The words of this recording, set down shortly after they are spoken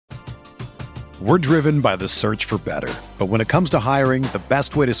We're driven by the search for better. But when it comes to hiring, the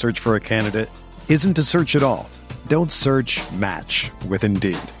best way to search for a candidate isn't to search at all. Don't search, match with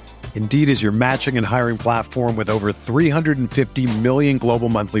Indeed. Indeed is your matching and hiring platform with over 350 million global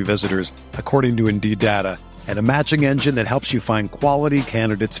monthly visitors, according to Indeed data, and a matching engine that helps you find quality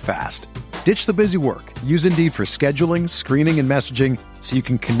candidates fast. Ditch the busy work. Use Indeed for scheduling, screening, and messaging so you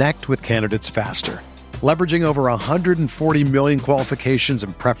can connect with candidates faster. Leveraging over 140 million qualifications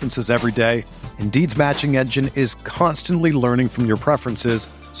and preferences every day, Indeed's matching engine is constantly learning from your preferences,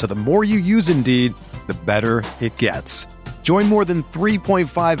 so the more you use Indeed, the better it gets. Join more than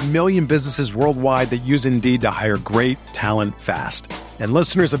 3.5 million businesses worldwide that use Indeed to hire great talent fast. And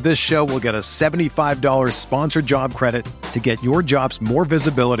listeners of this show will get a $75 sponsored job credit to get your jobs more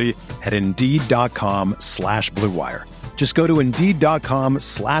visibility at Indeed.com/Blue Wire. Just go to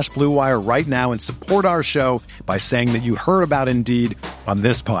Indeed.com/Blue Wire right now and support our show by saying that you heard about Indeed on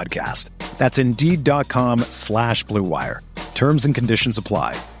this podcast. That's Indeed.com/Blue Wire. Terms and conditions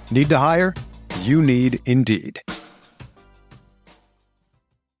apply. Need to hire? You need Indeed.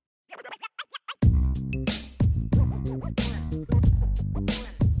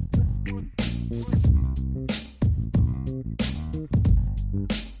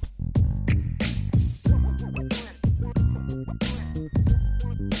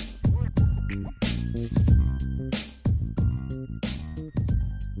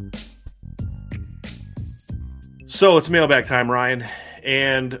 So it's mailbag time, Ryan.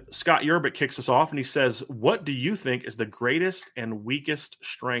 And Scott Yerbit kicks us off and he says, what do you think is the greatest and weakest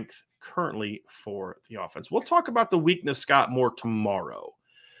strength currently for the offense? We'll talk about the weakness, Scott, more tomorrow.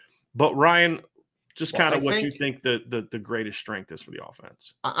 But Ryan, just kind of what you think the greatest strength is for the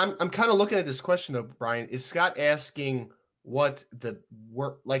offense. I'm kind of looking at this question though, Brian. Is Scott asking what the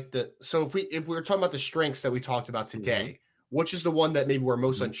work like the so if we were talking about the strengths that we talked about today, which is the one that maybe we're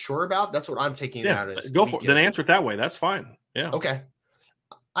most unsure about? That's what I'm taking it out as. Go for it. Then answer it that way. That's fine. Yeah. Okay.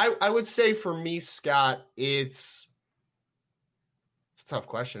 I would say for me, Scott, it's a tough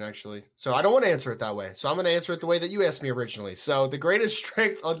question, actually. So I don't want to answer it that way. So I'm going to answer it the way that you asked me originally. So the greatest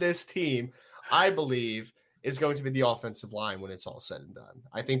strength on this team, I believe, is going to be the offensive line when it's all said and done.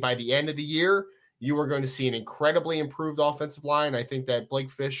 I think by the end of the year, you are going to see an incredibly improved offensive line. I think that Blake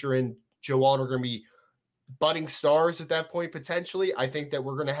Fisher and Joe Alt are going to be budding stars at that point, potentially. I think that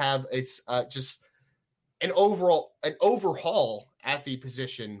we're going to have just an overhaul at the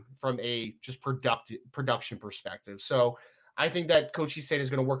position from a just production perspective. So I think that Coach Easton is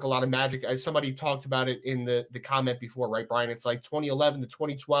going to work a lot of magic. As somebody talked about it in the comment before, right, Brian? It's like 2011 to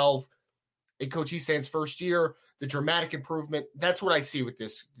 2012 in Coach Easton's first year, the dramatic improvement. That's what I see with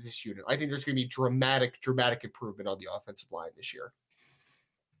this unit. I think there's going to be dramatic improvement on the offensive line this year.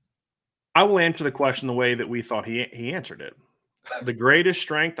 I will answer the question the way that we thought he answered it. The greatest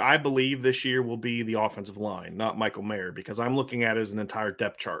strength, I believe, this year will be the offensive line, not Michael Mayer, because I'm looking at it as an entire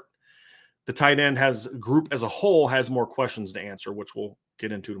depth chart. The tight end group as a whole has more questions to answer, which we'll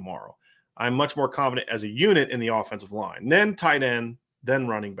get into tomorrow. I'm much more confident as a unit in the offensive line. Then tight end, then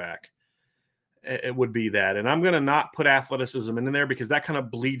running back. It would be that. And I'm going to not put athleticism in there because that kind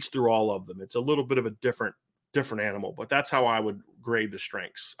of bleeds through all of them. It's a little bit of a different animal, but that's how I would grade the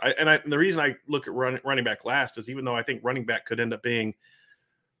strengths. The reason I look at running back last is even though I think running back could end up being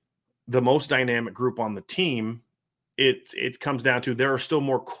the most dynamic group on the team, it comes down to there are still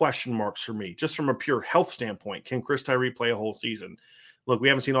more question marks for me, just from a pure health standpoint. Can Chris Tyree play a whole season? Look, we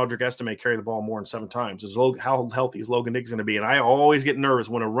haven't seen Audric Estime carry the ball more than 7 times. How healthy is Logan Diggs going to be? And I always get nervous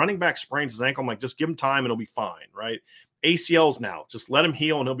when a running back sprains his ankle. I'm like, just give him time and he'll be fine, right? ACLs now, just let him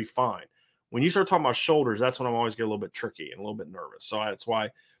heal and he'll be fine. When you start talking about shoulders, that's when I'm always get a little bit tricky and a little bit nervous. So that's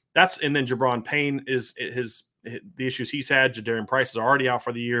why and then Jabron Payne is the issues he's had. Jadarian Price is already out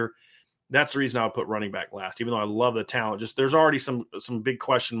for the year. That's the reason I would put running back last, even though I love the talent. Just there's already some big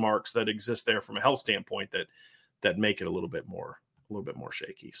question marks that exist there from a health standpoint that make it a little bit more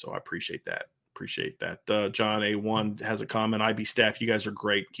shaky. So I appreciate that. John A1 has a comment. IB staff, you guys are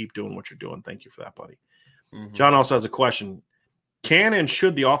great. Keep doing what you're doing. Thank you for that, buddy. Mm-hmm. John also has a question. Can and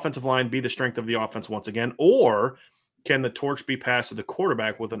should the offensive line be the strength of the offense once again, or can the torch be passed to the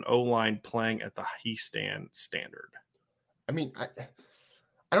quarterback with an O-line playing at the standard? I mean,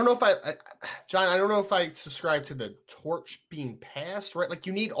 I don't know if John, I don't know if I subscribe to the torch being passed, right? Like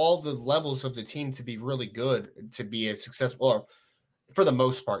you need all the levels of the team to be really good to be a successful, or for the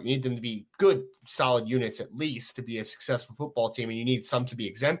most part, you need them to be good, solid units at least to be a successful football team, and you need some to be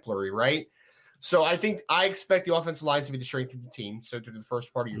exemplary, right? So I expect the offensive line to be the strength of the team. So to the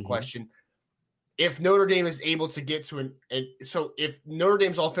first part of your question, if Notre Dame is able to get to so if Notre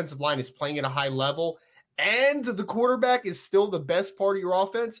Dame's offensive line is playing at a high level and the quarterback is still the best part of your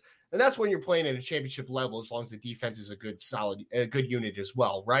offense, And that's when you're playing at a championship level, as long as the defense is a good unit as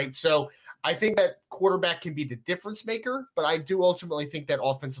well, right? So I think that quarterback can be the difference maker, but I do ultimately think that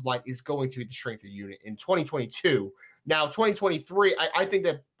offensive line is going to be the strength of the unit in 2022. Now, 2023, I think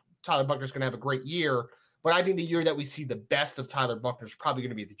that Tyler Buchner's going to have a great year, but I think the year that we see the best of Tyler Buchner is probably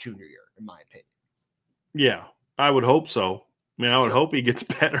going to be the junior year, in my opinion. Yeah, I would hope so. I mean, I would hope he gets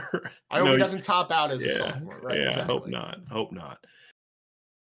better. I hope he doesn't top out as a sophomore, right? Yeah, exactly. Hope not. Hope not.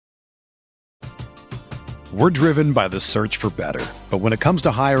 We're driven by the search for better. But when it comes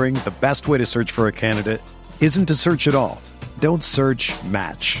to hiring, the best way to search for a candidate isn't to search at all. Don't search,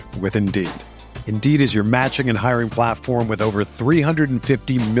 match with Indeed. Indeed is your matching and hiring platform with over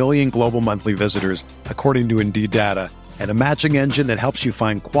 350 million global monthly visitors, according to Indeed data, and a matching engine that helps you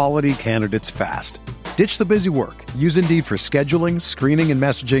find quality candidates fast. Ditch the busy work. Use Indeed for scheduling, screening, and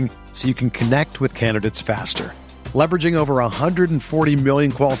messaging so you can connect with candidates faster. Leveraging over 140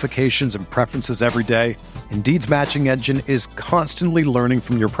 million qualifications and preferences every day, Indeed's matching engine is constantly learning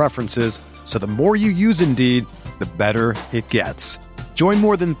from your preferences, so the more you use Indeed, the better it gets. Join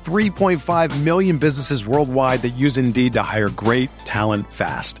more than 3.5 million businesses worldwide that use Indeed to hire great talent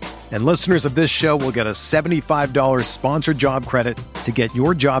fast. And listeners of this show will get a $75 sponsored job credit to get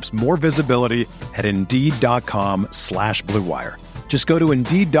your jobs more visibility at Indeed.com/Blue Wire. Just go to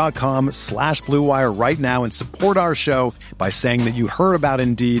Indeed.com/Blue Wire right now and support our show by saying that you heard about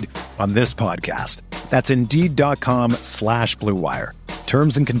Indeed on this podcast. That's Indeed.com/Blue Wire.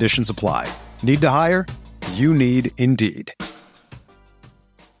 Terms and conditions apply. Need to hire? You need Indeed.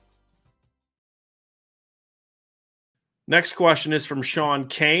 Next question is from Sean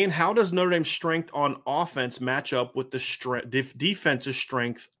Kane. How does Notre Dame's strength on offense match up with the defensive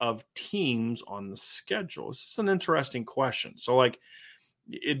strength of teams on the schedule? This is an interesting question. So,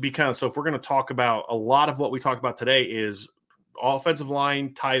 it'd be so if we're going to talk about a lot of what we talked about today is offensive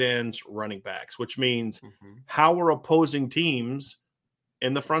line, tight ends, running backs, which means how are opposing teams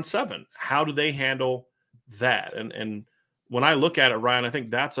in the front seven? How do they handle that? And when I look at it, Ryan, I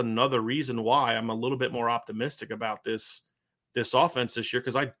think that's another reason why I'm a little bit more optimistic about this offense this year,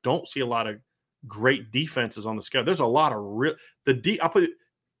 because I don't see a lot of great defenses on the schedule. There's a lot of the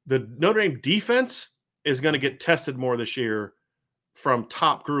Notre Dame defense is going to get tested more this year from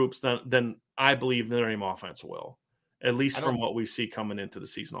top groups than I believe the Notre Dame offense will, at least from what we see coming into the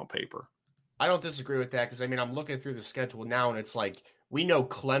season on paper. I don't disagree with that, because I'm looking through the schedule now, and it's like we know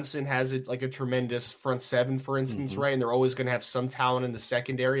Clemson has a tremendous front seven, for instance, right? And they're always going to have some talent in the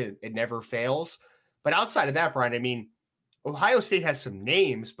secondary. It never fails. But outside of that, Brian, Ohio State has some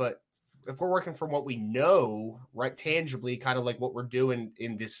names, but if we're working from what we know, right, tangibly, kind of like what we're doing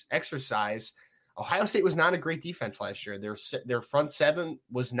in this exercise, Ohio State was not a great defense last year. Their front seven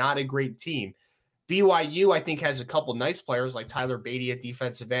was not a great team. BYU, I think, has a couple nice players like Tyler Beatty at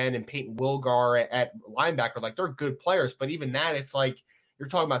defensive end and Peyton Wilgar at linebacker. They're good players, but even that, it's like you're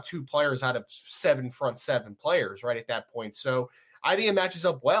talking about two players out of front seven players, right, at that point. So I think it matches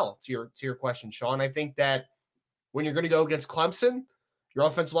up well to your question, Sean. I think that when you're going to go against Clemson, your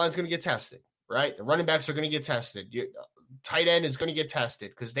offensive line is going to get tested, right? The running backs are going to get tested. Tight end is going to get tested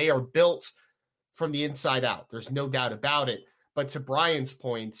because they are built from the inside out. There's no doubt about it. But to Brian's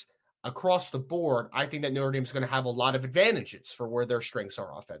point, across the board, I think that Notre Dame is going to have a lot of advantages for where their strengths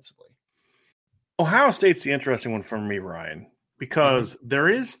are offensively. Ohio State's the interesting one for me, Ryan, because there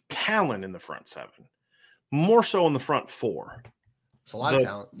is talent in the front seven, more so in the front four. It's a lot of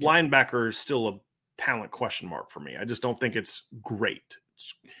talent. Linebacker is still a talent question mark for me. I just don't think it's great.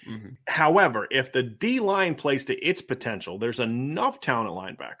 However, if the D-line plays to its potential, there's enough talent at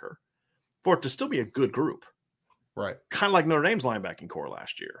linebacker for it to still be a good group. Right. Kind of like Notre Dame's linebacking core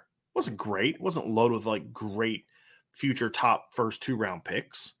last year. Wasn't great. Wasn't loaded with great future top first 2-round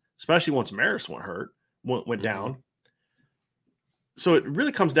picks, especially once Maris went down. So it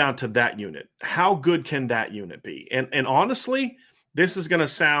really comes down to that unit. How good can that unit be? And honestly, this is going to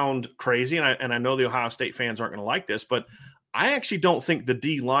sound crazy, and I know the Ohio State fans aren't going to like this, but I actually don't think the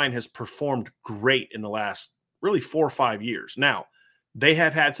D-line has performed great in the last really 4 or 5 years. Now, they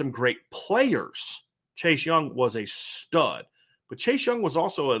have had some great players. Chase Young was a stud. But Chase Young was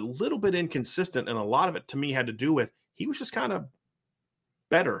also a little bit inconsistent, and a lot of it to me had to do with he was just kind of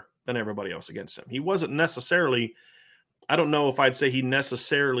better than everybody else against him. He wasn't necessarily – I don't know if I'd say he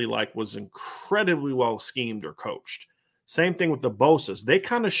necessarily was incredibly well schemed or coached. Same thing with the Bosas. They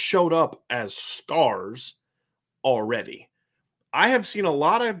kind of showed up as stars already. I have seen a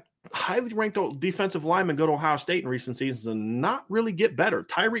lot of highly ranked defensive linemen go to Ohio State in recent seasons and not really get better.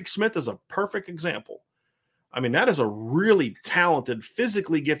 Tyreek Smith is a perfect example. That is a really talented,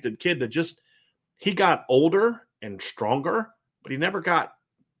 physically gifted kid that he got older and stronger, but he never got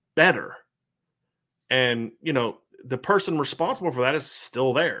better. And, the person responsible for that is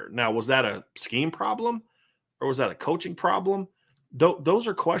still there. Now, was that a scheme problem or was that a coaching problem? Those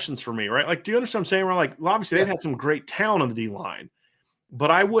are questions for me, right? Like, do you understand what I'm saying? We're like, well, obviously they've had some great talent on the D line,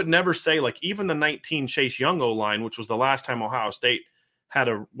 but I would never say, like, even the 19 Chase Young O-line, which was the last time Ohio State had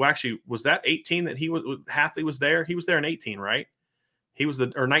was that 18 that Hafley was there? He was there in 18, right?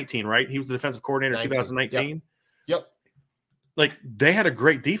 Or 19, right? He was the defensive coordinator in 2019. Yep. Like, they had a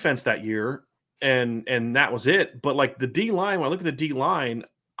great defense that year, and that was it. But, like, the D-line, when I look at the D-line,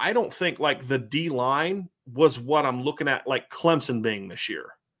 I don't think, like, the D-line was what I'm looking at, like, Clemson being this year.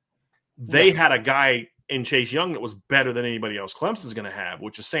 They had a guy in Chase Young that was better than anybody else Clemson's going to have,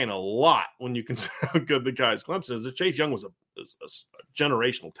 which is saying a lot when you consider how good the guy's Clemson is. Chase Young was a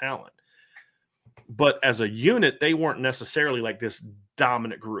generational talent. But as a unit, they weren't necessarily like this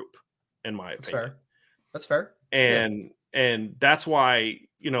dominant group, in my opinion. That's fair. And that's why,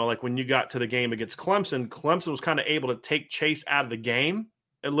 like when you got to the game against Clemson was kind of able to take Chase out of the game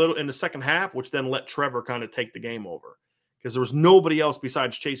a little in the second half, which then let Trevor kind of take the game over. Because there was nobody else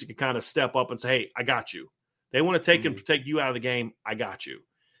besides Chase who could kind of step up and say, hey, I got you. They want to take you out of the game. I got you.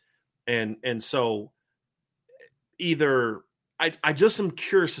 And so either I just am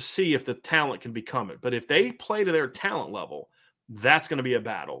curious to see if the talent can become it. But if they play to their talent level, that's going to be a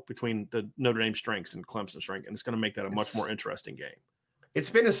battle between the Notre Dame strengths and Clemson strength. And it's going to make that a much more interesting game. It's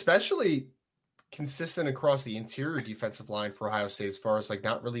been especially consistent across the interior defensive line for Ohio State as far as like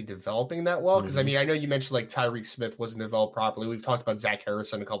not really developing that well. Because I mean, I know you mentioned like Tyreek Smith wasn't developed properly. We've talked about Zach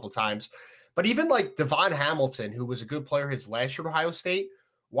Harrison a couple of times, but even like Devon Hamilton, who was a good player his last year at Ohio State,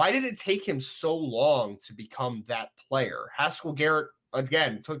 why did it take him so long to become that player? Haskell Garrett,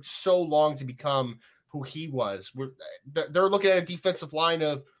 again, took so long to become who he was. They're looking at a defensive line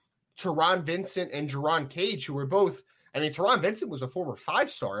of Teron Vincent and Jerron Cage, who were both, I mean, Teron Vincent was a former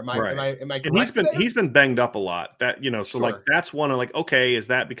 5-star. Am I correct? And he's been banged up a lot. That, so Sure. like that's one of like, okay, is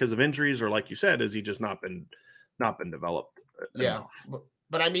that because of injuries or like you said, has he just not been developed enough?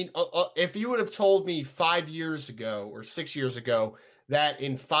 But I mean, if you would have told me 5 years ago or 6 years ago that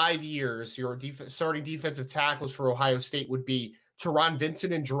in 5 years your starting defensive tackles for Ohio State would be Teron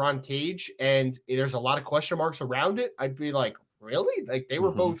Vincent and Jerron Cage, and there's a lot of question marks around it, I'd be like, really? Like they were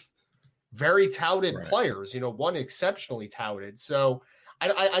both very touted players, one exceptionally touted. So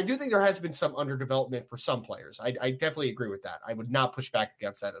I do think there has been some underdevelopment for some players. I definitely agree with that. I would not push back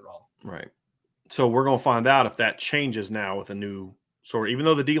against that at all. Right. So we're going to find out if that changes now with a new sort of, even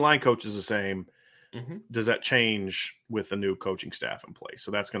though the D-line coach is the same, does that change with the new coaching staff in place? So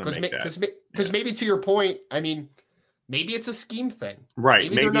that's going to make that. Because maybe to your point, I mean, maybe it's a scheme thing.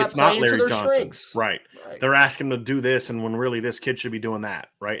 Right. Maybe it's not Larry Johnson. Right. Right. They're asking him to do this, and when really this kid should be doing that.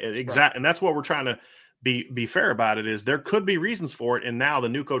 Right. Exactly. And that's what we're trying to be fair about it is there could be reasons for it. And now the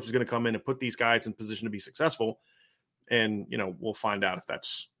new coach is going to come in and put these guys in position to be successful. And, we'll find out if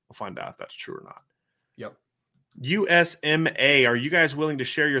that's true or not. Yep. USMA, are you guys willing to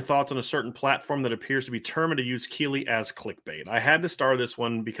share your thoughts on a certain platform that appears to be determined to use Keely as clickbait? I had to start this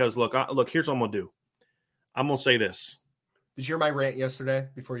one because, look, here's what I'm going to do. I'm going to say this. Did you hear my rant yesterday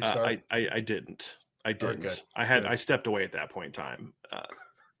before you started? I didn't. Good. I stepped away at that point in time.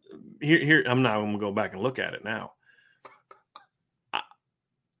 Here, I'm not going to go back and look at it now.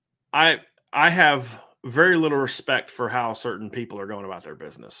 I have very little respect for how certain people are going about their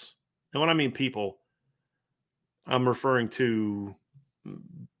business. And when I mean people, I'm referring to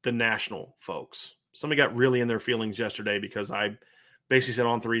the national folks. Somebody got really in their feelings yesterday because I basically said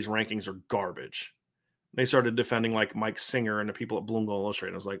On3's rankings are garbage. They started defending like Mike Singer and the people at Bloom Gold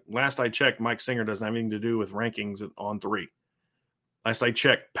Illustrated. I was like, last I checked, Mike Singer doesn't have anything to do with rankings at On3. Last I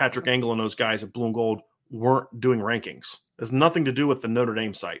checked, Patrick Engel and those guys at Bloom Gold weren't doing rankings. It has nothing to do with the Notre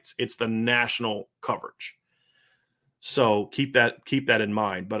Dame sites. It's the national coverage. So keep that in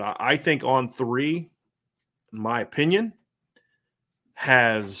mind. But I think On3, in my opinion,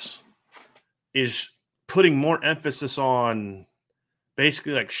 is putting more emphasis on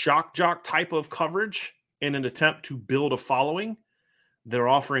basically like shock jock type of coverage in an attempt to build a following. They're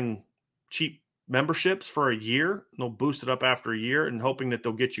offering cheap memberships for a year. They'll boost it up after a year and hoping that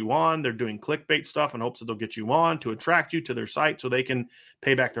they'll get you on. They're doing clickbait stuff in hopes that they'll get you on to attract you to their site so they can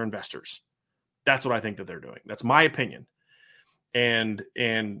pay back their investors. That's what I think that they're doing. That's my opinion. And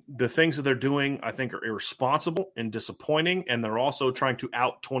the things that they're doing, I think, are irresponsible and disappointing. And they're also trying to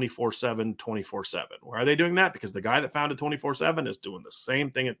out 24/7. Why are they doing that? Because the guy that founded 24/7 is doing the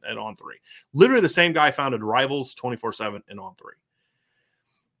same thing at On3. Literally the same guy founded Rivals 24/7 and On3.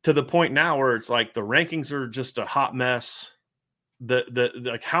 To the point now where it's like the rankings are just a hot mess. The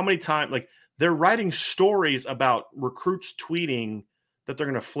like how many times like they're writing stories about recruits tweeting that they're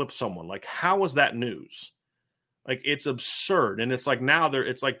going to flip someone. Like, how is that news? Like, it's absurd. And it's like now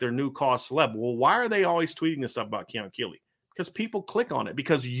it's like their new cause celeb. Well, why are they always tweeting this stuff about Keon Keeley? Because people click on it.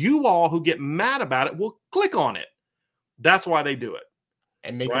 Because you all who get mad about it will click on it. That's why they do it.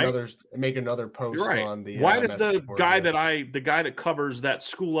 And make another post on the. Why does the guy that covers that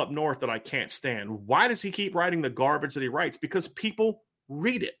school up north that I can't stand? Why does he keep writing the garbage that he writes? Because people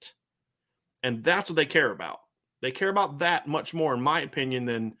read it, and that's what they care about. They care about that much more, in my opinion,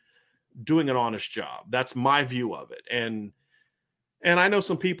 than doing an honest job. That's my view of it. And I know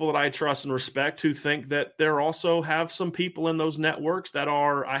some people that I trust and respect who think that there also have some people in those networks that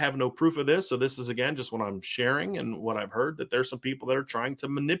are, I have no proof of this. So this is, again, just what I'm sharing and what I've heard, that there's some people that are trying to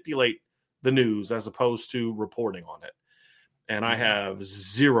manipulate the news as opposed to reporting on it. And I have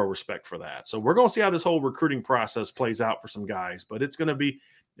zero respect for that. So we're going to see how this whole recruiting process plays out for some guys. But it's going to be,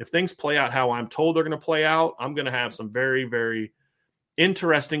 if things play out how I'm told they're going to play out, I'm going to have some very, very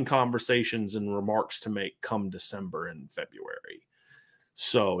interesting conversations and remarks to make come December and February.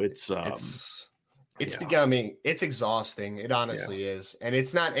 So it's exhausting. It honestly is. And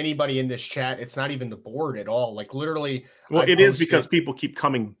it's not anybody in this chat. It's not even the board at all. Like, literally. Well, it is because people keep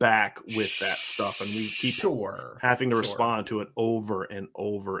coming back with that stuff, and we keep having to respond to it over and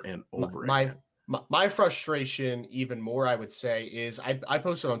over and over again. My frustration, even more, I would say, is I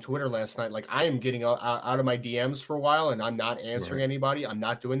posted on Twitter last night, like, I am getting out of my DMs for a while, and I'm not answering anybody. I'm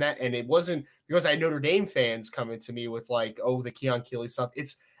not doing that. And it wasn't because I had Notre Dame fans coming to me with, like, oh, the Keon Keeley stuff.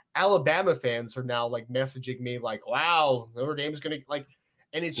 It's Alabama fans are now, like, messaging me, like, wow, Notre Dame's going to, like,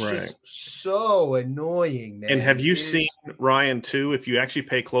 and it's just so annoying, man. And have you seen, Ryan, too, if you actually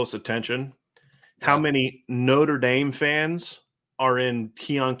pay close attention, how many Notre Dame fans are in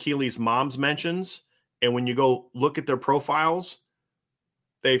Keon Keeley's mom's mentions, and when you go look at their profiles,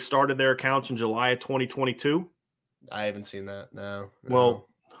 they've started their accounts in July of 2022. I haven't seen that. No. Well,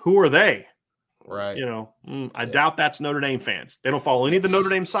 who are they? Right. I doubt that's Notre Dame fans. They don't follow any of the Notre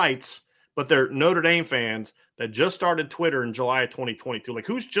Dame sites, but they're Notre Dame fans that just started Twitter in July of 2022. Like,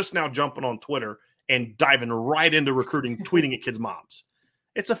 who's just now jumping on Twitter and diving right into recruiting, tweeting at kids' moms?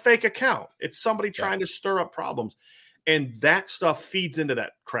 It's a fake account. It's somebody trying to stir up problems. And that stuff feeds into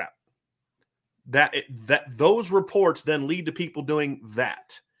that crap. That those reports then lead to people doing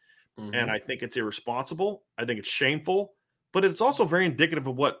that. Mm-hmm. And I think it's irresponsible. I think it's shameful, but it's also very indicative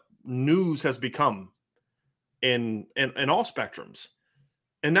of what news has become in all spectrums.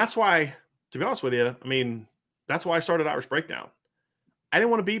 And that's why, to be honest with you, I mean, that's why I started Irish Breakdown. I didn't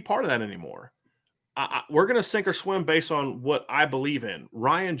want to be part of that anymore. We're going to sink or swim based on what I believe in.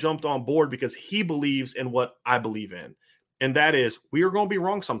 Ryan jumped on board because he believes in what I believe in. And that is, we are going to be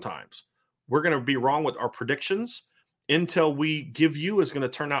wrong sometimes. We're going to be wrong with our predictions. Intel we give you is going to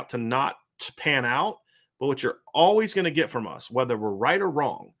turn out to not pan out. But what you're always going to get from us, whether we're right or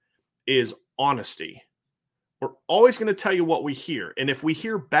wrong, is honesty. We're always going to tell you what we hear. And if we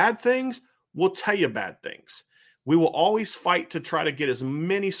hear bad things, we'll tell you bad things. We will always fight to try to get as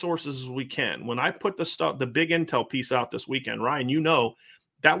many sources as we can. When I put the big intel piece out this weekend, Ryan,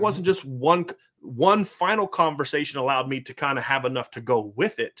 that wasn't just one final conversation allowed me to kind of have enough to go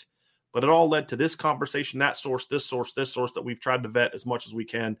with it, but it all led to this conversation, that source, this source that we've tried to vet as much as we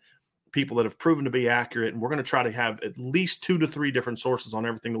can, people that have proven to be accurate. And we're going to try to have at least 2 to 3 different sources on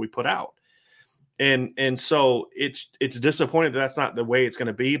everything that we put out. And so it's disappointing that that's not the way it's going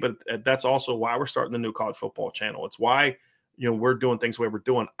to be, but that's also why we're starting the new college football channel. It's why, we're doing things the way we're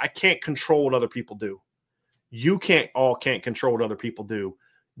doing. I can't control what other people do. You can't control what other people do.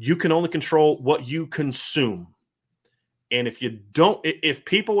 You can only control what you consume. And if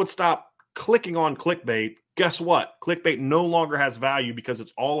people would stop clicking on clickbait, guess what? Clickbait no longer has value because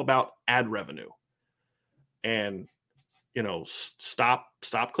it's all about ad revenue. And, stop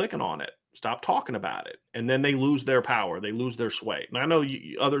clicking on it. Stop talking about it. And then they lose their power. They lose their sway. And I know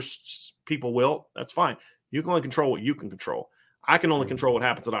other people will. That's fine. You can only control what you can control. I can only control what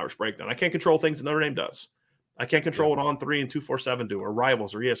happens at Irish Breakdown. I can't control things that Notre Dame does. I can't control what On3 and 247 do, or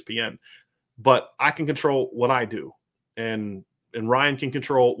Rivals or ESPN. But I can control what I do. And Ryan can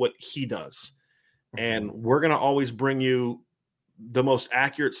control what he does. And we're going to always bring you the most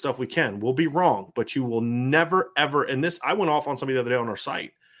accurate stuff we can. We'll be wrong, but you will never, ever. And this, I went off on somebody the other day on our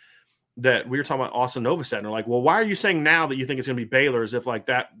site that we were talking about Austin Novosad, and they're like, well, why are you saying now that you think it's going to be Baylor, as if like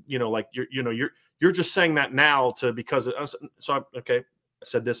that, like you're just saying that now because I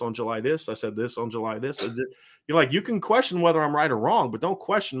said this on July this, I said this on July this. You're like, you can question whether I'm right or wrong, but don't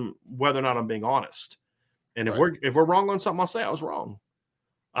question whether or not I'm being honest. And if we're wrong on something, I'll say I was wrong.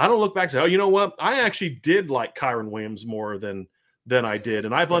 I don't look back and say, oh, you know what? I actually did like Kyron Williams more than than I did.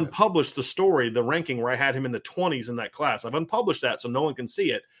 And I've unpublished the story, the ranking where I had him in the 20s in that class. I've unpublished that so no one can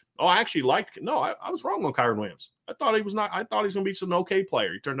see it. Oh, I actually liked – no, I was wrong on Kyron Williams. I thought he was going to be an okay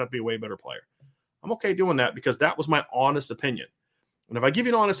player. He turned out to be a way better player. I'm okay doing that because that was my honest opinion. And if I give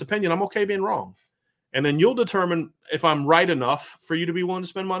you an honest opinion, I'm okay being wrong. And then you'll determine if I'm right enough for you to be willing to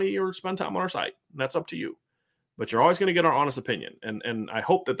spend money or spend time on our site. And that's up to you. But you're always going to get our honest opinion. And I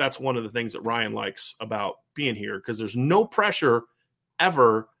hope that that's one of the things that Ryan likes about being here, because there's no pressure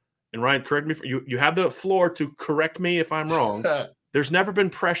ever. And Ryan, correct me. You have the floor to correct me if I'm wrong. There's never been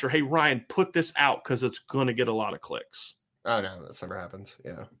pressure. Hey, Ryan, put this out because it's going to get a lot of clicks. Oh, no, that's never happened.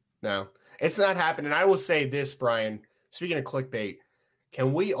 Yeah. No, it's not happening. And I will say this, Brian, speaking of clickbait,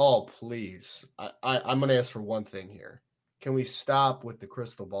 can we all please, I'm going to ask for one thing here. Can we stop with the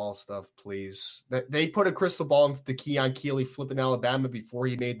crystal ball stuff, please? They put a crystal ball into Keon Keeley flipping Alabama before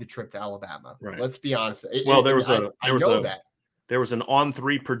he made the trip to Alabama. Right. Let's be honest. There was an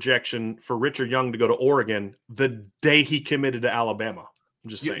on-3 projection for Richard Young to go to Oregon the day he committed to Alabama. I'm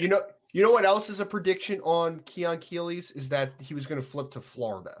just saying. You know what else is a prediction on Keon Keeley's is that he was going to flip to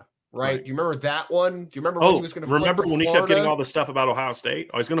Florida, right? Do you remember that one? Do you remember when he was going to flip to Florida? Remember when he kept getting all the stuff about Ohio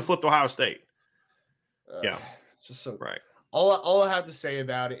State? Oh, he's going to flip to Ohio State. Yeah. It's just so right. All I have to say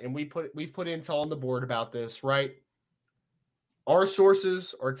about it, and we've put intel on the board about this, right? Our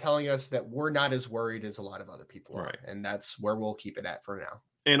sources are telling us that we're not as worried as a lot of other people are, and that's where we'll keep it at for now.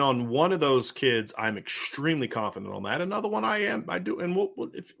 And on one of those kids, I'm extremely confident on that. Another one I do, and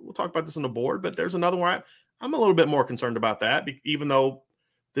we'll talk about this on the board, but there's another one I'm a little bit more concerned about that, even though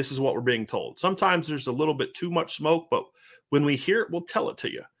this is what we're being told. Sometimes there's a little bit too much smoke, but when we hear it, we'll tell it to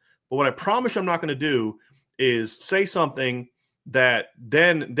you. But what I promise I'm not going to do is say something that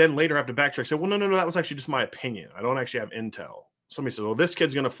then later have to backtrack. Say, well, no, that was actually just my opinion. I don't actually have intel. Somebody says, well, this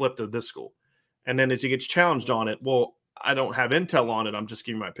kid's going to flip to this school. And then as he gets challenged on it, well, I don't have intel on it. I'm just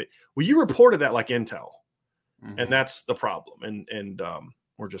giving my opinion. Well, you reported that like intel. Mm-hmm. And that's the problem. And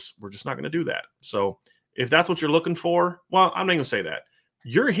we're just not going to do that. So if that's what you're looking for, well, I'm not going to say that.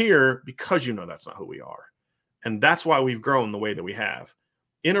 You're here because you know that's not who we are. And that's why we've grown the way that we have.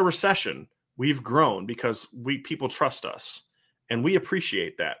 In a recession, we've grown because people trust us. And we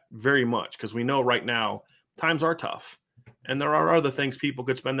appreciate that very much because we know right now times are tough. And there are other things people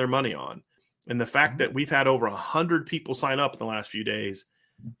could spend their money on. And the fact that we've had over 100 people sign up in the last few days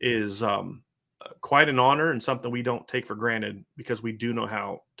is quite an honor and something we don't take for granted because we do know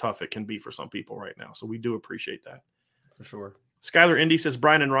how tough it can be for some people right now. So we do appreciate that. For sure. Skylar Indy says,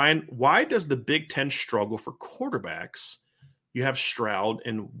 Brian and Ryan, why does the Big Ten struggle for quarterbacks? You have Stroud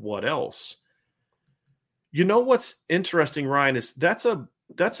and what else? You know what's interesting, Ryan, is it's kind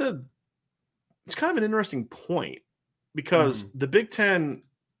of an interesting point because the Big Ten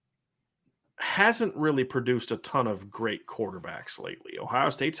hasn't really produced a ton of great quarterbacks lately. Ohio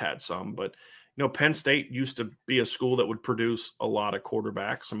State's had some, but Penn State used to be a school that would produce a lot of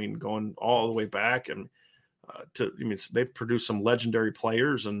quarterbacks. I mean, going all the way back and they've produced some legendary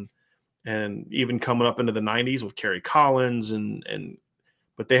players and even coming up into the 90s with Kerry Collins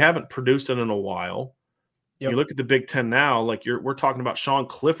but they haven't produced it in a while. Yep. You look at the Big Ten now, like we're talking about Sean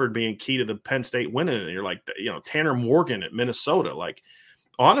Clifford being key to the Penn State winning it. And you're like, Tanner Morgan at Minnesota. Like,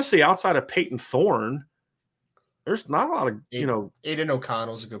 honestly, outside of Peyton Thorne, there's not a lot of, Aiden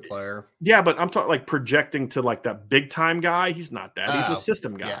O'Connell's a good player. Yeah, but I'm talking like projecting to like that big time guy. He's not that. He's a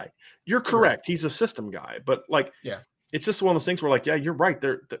system guy. Yeah. You're correct. He's a system guy. But like, it's just one of those things where like, yeah, you're right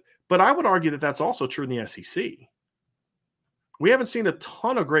there. But I would argue that that's also true in the SEC. We haven't seen a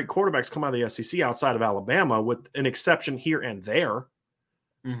ton of great quarterbacks come out of the SEC outside of Alabama, with an exception here and there.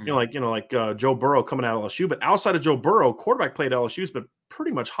 Mm-hmm. Like Joe Burrow coming out of LSU, but outside of Joe Burrow, quarterback play at LSU has been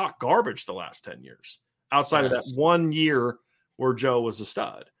pretty much hot garbage the last 10 years. Outside of that 1 year where Joe was a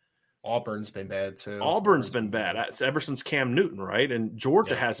stud. Auburn's been bad too. Auburn's been bad. It's ever since Cam Newton, right? And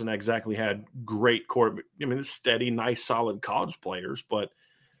Georgia hasn't exactly had great quarterback. I mean, it's steady, nice, solid college players, but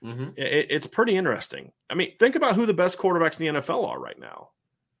it's pretty interesting. I mean, think about who the best quarterbacks in the NFL are right now.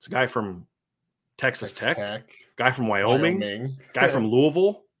 It's a guy from Texas Tech, guy from Wyoming. Guy from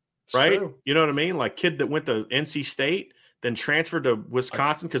Louisville, right? True. You know what I mean? Like kid that went to NC State, then transferred to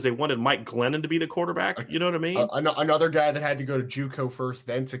Wisconsin because they wanted Mike Glennon to be the quarterback. You know what I mean? Another guy that had to go to JUCO first,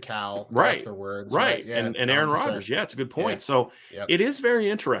 then to Cal afterwards. Right. Yeah, and Aaron Rodgers. Yeah, it's a good point. Yeah. So it is very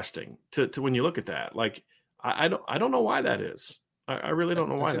interesting to when you look at that. Like, I don't know why that is. I really don't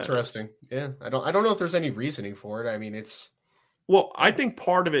know why that's interesting. Yeah. I don't know if there's any reasoning for it. I mean, I think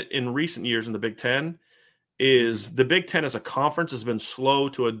part of it in recent years in the Big Ten is the Big Ten as a conference has been slow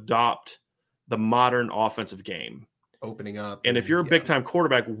to adopt the modern offensive game. Opening up. And if you're a big-time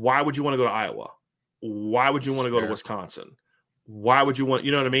quarterback, why would you want to go to Iowa? Why would you want to go to Wisconsin? why would you want,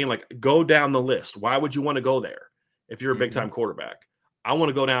 you know what I mean? Like, go down the list. Why would you want to go there if you're a big-time quarterback? I want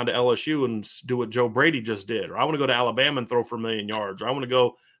to go down to LSU and do what Joe Brady just did, or I want to go to Alabama and throw for 1 million yards, or I want to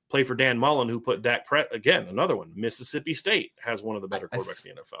go play for Dan Mullen, who put Dak Prescott, again, another one. Mississippi State has one of the better quarterbacks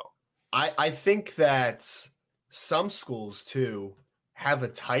in the NFL. I think that some schools, too, have a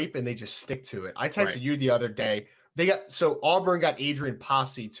type and they just stick to it. I texted you the other day. Auburn got Adrian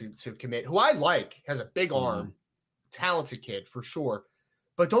Posse to commit, who I like, has a big arm, talented kid for sure.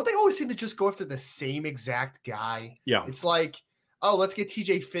 But don't they always seem to just go after the same exact guy? Yeah. It's like, oh, let's get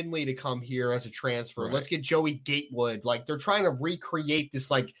TJ Finley to come here as a transfer. Right. Let's get Joey Gatewood. Like, they're trying to recreate this,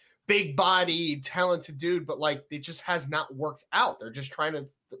 like, big body, talented dude, but, like, it just has not worked out. They're just trying to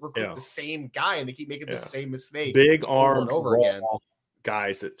recruit the same guy, and they keep making the same mistake. Big arm over again.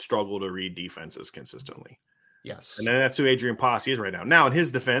 Guys that struggle to read defenses consistently. Yes. And then that's who Adrian Posse is right now. Now, in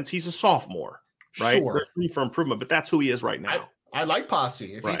his defense, he's a sophomore, right? Sure. There's room for improvement, but that's who he is right now. I like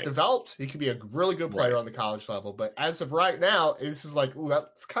Posse. If he's developed, he could be a really good player on the college level. But as of right now, this is like,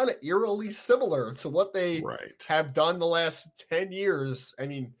 that's kind of eerily similar to what they have done the last 10 years. I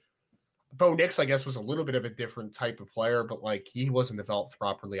mean, Bo Nix, I guess, was a little bit of a different type of player, but like he wasn't developed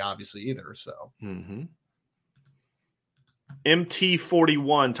properly, obviously, either. So,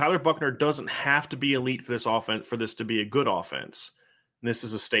 MT41, Tyler Buchner doesn't have to be elite for this offense, for this to be a good offense. And this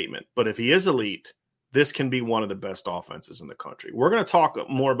is a statement. But if he is elite, this can be one of the best offenses in the country. We're going to talk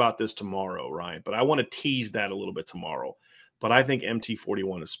more about this tomorrow, Ryan, but I want to tease that a little bit tomorrow. But I think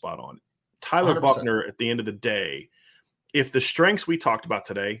MT41 is spot on. Tyler 100%. Buchner, at the end of the day, if the strengths we talked about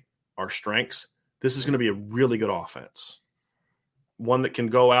today are strengths, this is going to be a really good offense. One that can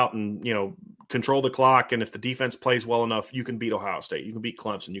go out and, control the clock, and if the defense plays well enough, you can beat Ohio State. You can beat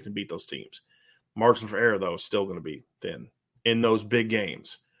Clemson. You can beat those teams. Margin for error, though, is still going to be thin in those big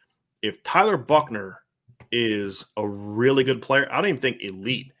games. If Tyler Buchner is a really good player, I don't even think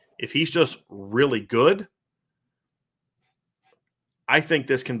elite. If he's just really good, I think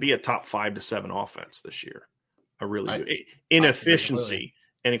this can be a top 5 to 7 offense this year. I really do. In efficiency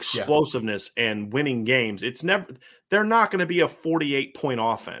and explosiveness and winning games, they're not going to be a 48-point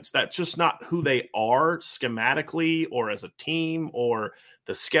offense. That's just not who they are schematically or as a team, or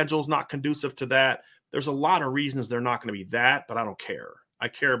the schedule's not conducive to that. There's a lot of reasons they're not going to be that, but I don't care. I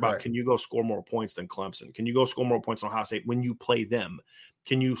care about, can you go score more points than Clemson? Can you go score more points than Ohio State when you play them?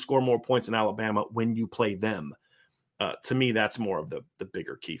 Can you score more points in Alabama when you play them? To me, that's more of the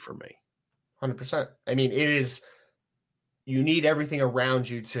bigger key for me. 100%. I mean, it is – you need everything around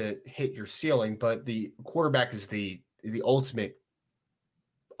you to hit your ceiling, but the quarterback is the ultimate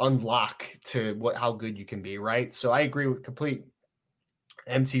unlock to how good you can be, right? So I agree with complete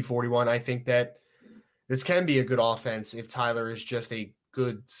MT41. I think that this can be a good offense if Tyler is just a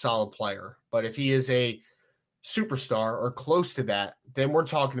good, solid player. But if he is a superstar or close to that, then we're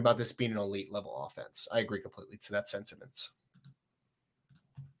talking about this being an elite level offense. I agree completely to that sentiment.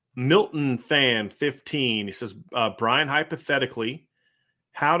 Milton Fan 15, he says, Brian, hypothetically,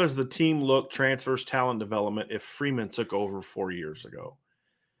 how does the team look transfers talent development if Freeman took over 4 years ago?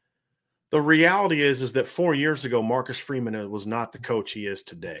 The reality is that 4 years ago, Marcus Freeman was not the coach he is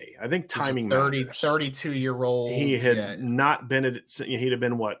today. I think timing matters. 32-year-old. He had not been at – he'd have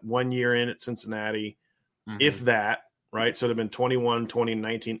been, 1 year in at Cincinnati, if that, right? So it would have been 21, 20,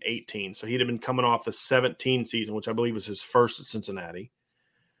 19, 18. So he'd have been coming off the 17 season, which I believe was his first at Cincinnati.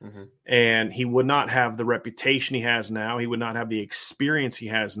 And he would not have the reputation he has now. He would not have the experience he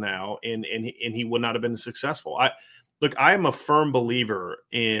has now, and he would not have been successful. I am a firm believer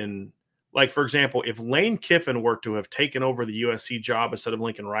in, like, for example, if Lane Kiffin were to have taken over the USC job instead of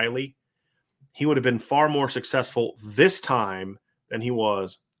Lincoln Riley, he would have been far more successful this time than he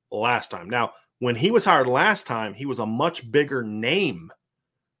was last time. Now, when he was hired last time, he was a much bigger name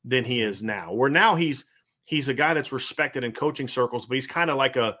than he is now. Where now he's a guy that's respected in coaching circles, but he's kind of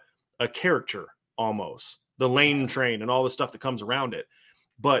like a caricature almost, the Lane train and all the stuff that comes around it.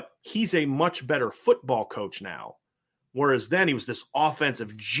 But he's a much better football coach now, whereas then he was this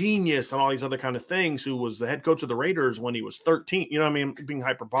offensive genius and all these other kind of things, who was the head coach of the Raiders when he was 13. You know what I mean? Being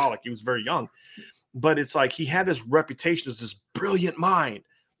hyperbolic. He was very young. But it's like he had this reputation as this brilliant mind,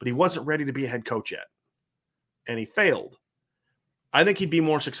 but he wasn't ready to be a head coach yet. And he failed. I think he'd be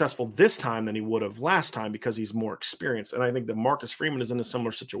more successful this time than he would have last time because he's more experienced. And I think that Marcus Freeman is in a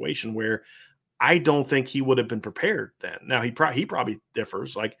similar situation where I don't think he would have been prepared then. Now, he probably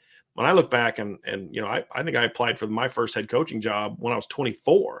differs. Like, when I look back and I think I applied for my first head coaching job when I was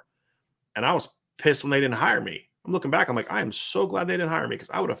 24, and I was pissed when they didn't hire me. I'm looking back, I'm like, I am so glad they didn't hire me,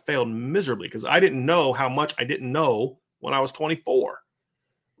 because I would have failed miserably, because I didn't know how much I didn't know when I was 24,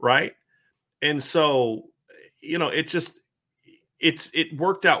 right? And so, it just – it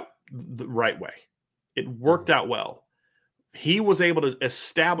worked out the right way. It worked out well. He was able to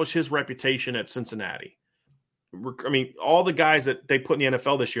establish his reputation at Cincinnati. I mean, all the guys that they put in the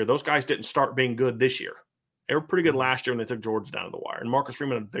NFL this year, those guys didn't start being good this year. They were pretty good last year when they took Georgia down to the wire. And Marcus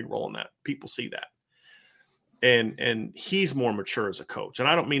Freeman had a big role in that. People see that. And he's more mature as a coach. And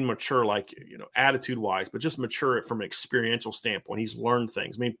I don't mean mature like, attitude-wise, but just mature from an experiential standpoint. He's learned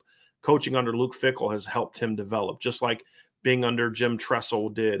things. I mean, coaching under Luke Fickell has helped him develop, just like being under Jim Tressel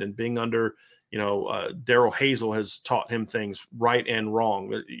did, and being under, Darryl Hazel has taught him things right and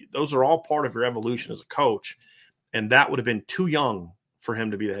wrong. Those are all part of your evolution as a coach. And that would have been too young for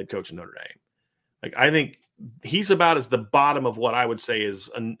him to be the head coach of Notre Dame. Like, I think he's about as the bottom of what I would say is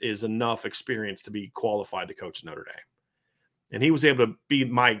enough experience to be qualified to coach Notre Dame. And he was able to be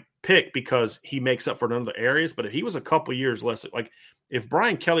my pick because he makes up for it in other areas. But if he was a couple years less, like if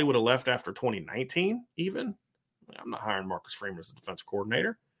Brian Kelly would have left after 2019, even, I'm not hiring Marcus Freeman as a defensive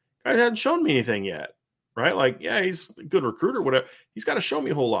coordinator. Guy hasn't shown me anything yet, right? Like, yeah, he's a good recruiter, whatever. He's got to show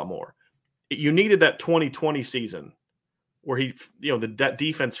me a whole lot more. You needed that 2020 season where that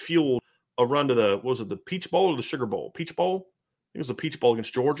defense fueled a run to the Peach Bowl or the Sugar Bowl? Peach Bowl? I think it was the Peach Bowl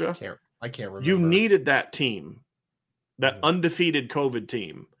against Georgia. I can't remember. You needed that team, that undefeated COVID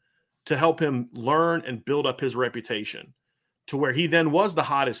team, to help him learn and build up his reputation to where he then was the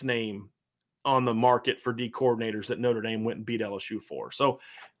hottest name on the market for D coordinators that Notre Dame went and beat LSU for. So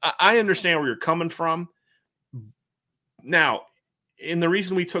I understand where you're coming from. Now, and the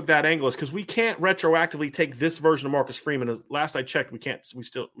reason we took that angle is because we can't retroactively take this version of Marcus Freeman. Last I checked, we can't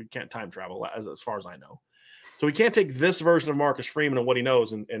time travel as far as I know. So we can't take this version of Marcus Freeman and what he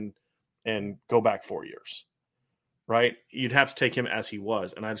knows and go back 4 years, right? You'd have to take him as he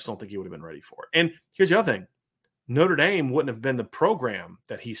was, and I just don't think he would have been ready for it. And here's the other thing. Notre Dame wouldn't have been the program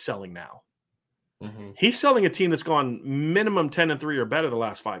that he's selling now. Mm-hmm. He's selling a team that's gone minimum 10-3 or better the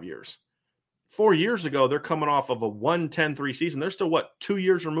last 5 years. 4 years ago, they're coming off of a 1-10-3 season. They're still, 2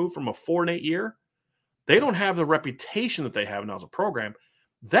 years removed from a 4-8 year? They don't have the reputation that they have now as a program.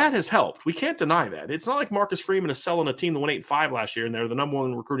 That has helped. We can't deny that. It's not like Marcus Freeman is selling a team that went 8-5 last year, and they're the number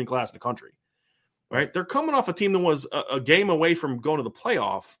one recruiting class in the country. Right? They're coming off a team that was a game away from going to the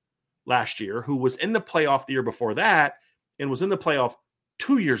playoff last year, who was in the playoff the year before that, and was in the playoff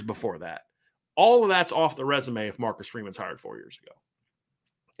 2 years before that. All of that's off the resume if Marcus Freeman's hired 4 years ago.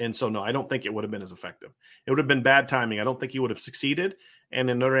 And so, no, I don't think it would have been as effective. It would have been bad timing. I don't think he would have succeeded, and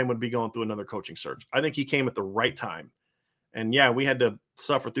then Notre Dame would be going through another coaching search. I think he came at the right time. And, yeah, we had to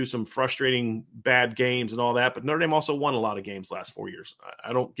suffer through some frustrating bad games and all that, but Notre Dame also won a lot of games last 4 years.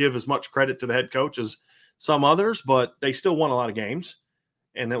 I don't give as much credit to the head coach as some others, but they still won a lot of games,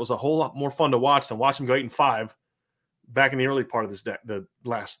 and it was a whole lot more fun to watch than watch them go 8-5 back in the early part of the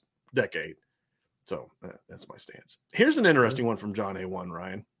last decade. So that's my stance. Here's an interesting one from John A1,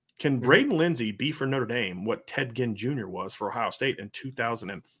 Ryan. Can Braden Lindsey be for Notre Dame what Ted Ginn Jr. was for Ohio State in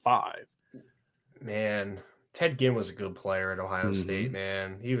 2005? Man, Ted Ginn was a good player at Ohio State,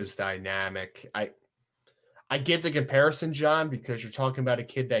 man. He was dynamic. I get the comparison, John, because you're talking about a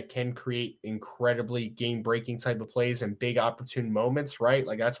kid that can create incredibly game-breaking type of plays and big opportune moments, right?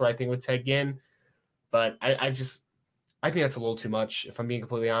 Like, that's what I think with Ted Ginn. But I think that's a little too much, if I'm being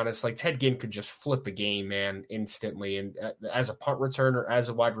completely honest. Like, Ted Ginn could just flip a game, man, instantly, and as a punt returner, as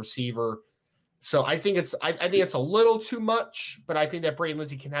a wide receiver. So I think it's a little too much, but I think that Braden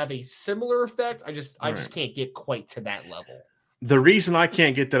Lindsey can have a similar effect. I just can't get quite to that level. The reason I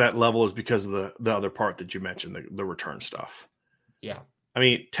can't get to that level is because of the other part that you mentioned, the return stuff. Yeah. I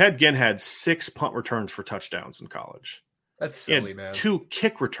mean, Ted Ginn had 6 punt returns for touchdowns in college. That's silly, man. 2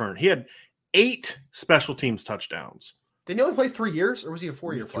 kick return. He had 8 special teams touchdowns. Did he only play 3 years, or was he a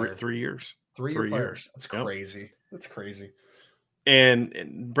 4-year player? 3 years. 3 years. That's crazy. Yep. That's crazy.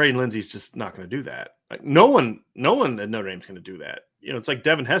 And Braden Lindsey's just not going to do that. Like, no one at Notre Dame's going to do that. It's like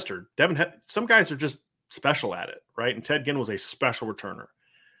Devin Hester. Some guys are just special at it, right? And Ted Ginn was a special returner.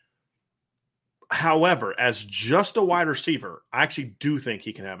 However, as just a wide receiver, I actually do think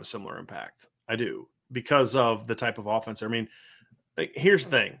he can have a similar impact. I do, because of the type of offense. I mean, here's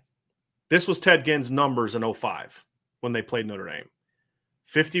the thing. This was Ted Ginn's numbers in 2005 when they played Notre Dame.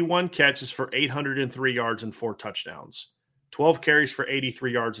 51 catches for 803 yards and 4 touchdowns. 12 carries for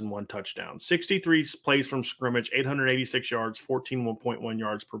 83 yards and 1 touchdown. 63 plays from scrimmage, 886 yards, 14.1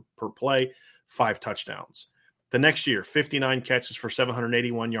 yards per play, 5 touchdowns. The next year, 59 catches for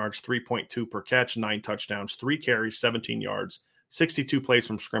 781 yards, 3.2 per catch, 9 touchdowns, 3 carries, 17 yards, 62 plays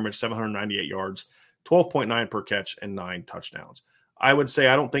from scrimmage, 798 yards, 12.9 per catch, and 9 touchdowns. I would say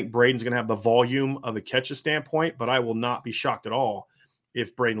I don't think Braden's going to have the volume of a catches standpoint, but I will not be shocked at all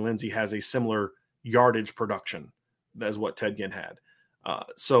if Braden Lindsey has a similar yardage production as what Ted Ginn had.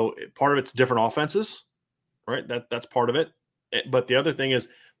 So part of it's different offenses, right? That's part of it. But the other thing is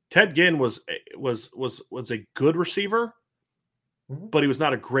Ted Ginn was a good receiver, but he was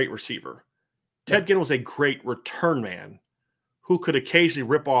not a great receiver. Ted Ginn was a great return man who could occasionally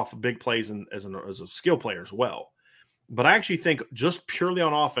rip off big plays as a skill player as well. But I actually think just purely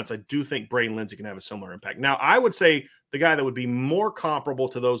on offense, I do think Braden Lindsey can have a similar impact. Now, I would say the guy that would be more comparable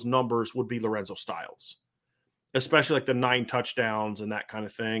to those numbers would be Lorenzo Styles, especially like the 9 touchdowns and that kind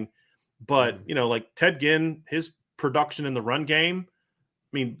of thing. But, like Ted Ginn, his production in the run game,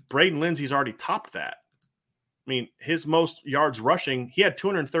 I mean, Braden Lindsey's already topped that. I mean, his most yards rushing, he had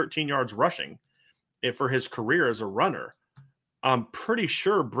 213 yards rushing for his career as a runner. I'm pretty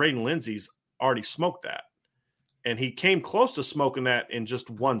sure Braden Lindsey's already smoked that. And he came close to smoking that in just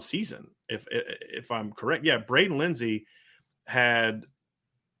one season, if I'm correct. Yeah, Braden Lindsey had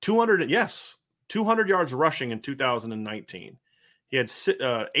 200 yards rushing in 2019. He had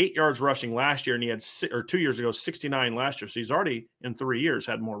 8 yards rushing last year, and he had 2 years ago 69 last year. So he's already in 3 years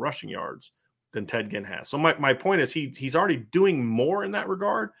had more rushing yards than Ted Ginn has. So my point is he's already doing more in that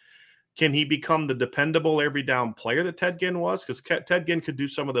regard. Can he become the dependable every down player that Ted Ginn was? Because Ted Ginn could do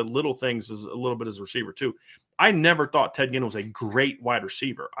some of the little things a little bit as a receiver too. I never thought Ted Ginn was a great wide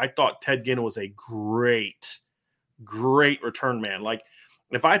receiver. I thought Ted Ginn was a great return man. Like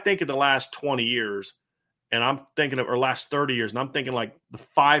if I think of the last 20 years and I'm thinking of, or last 30 years, and I'm thinking like the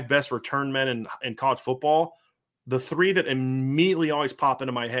 5 best return men in college football, the 3 that immediately always pop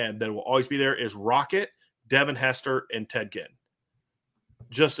into my head that will always be there is Rocket, Devin Hester, and Ted Ginn.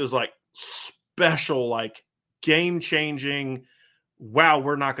 Just as like special, like game-changing, wow,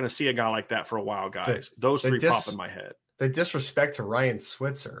 we're not going to see a guy like that for a while, guys. Those 3 pop in my head. The disrespect to Ryan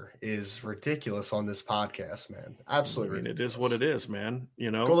Switzer is ridiculous on this podcast, man. Absolutely ridiculous. It is what it is, man.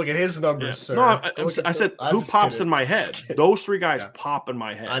 Go look at his numbers, sir. No, I said, who pops in my head? Those 3 guys pop in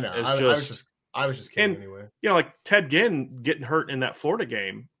my head. I know. I was just kidding anyway. Like Ted Ginn getting hurt in that Florida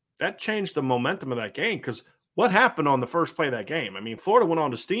game, that changed the momentum of that game because what happened on the first play of that game? I mean, Florida went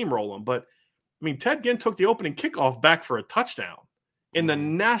on to steamroll them, but I mean, Ted Ginn took the opening kickoff back for a touchdown in the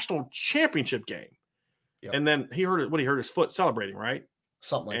national championship game. Yep. And then he hurt his foot celebrating, right?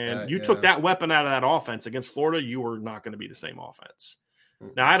 Something like that. And you took that weapon out of that offense against Florida, you were not going to be the same offense.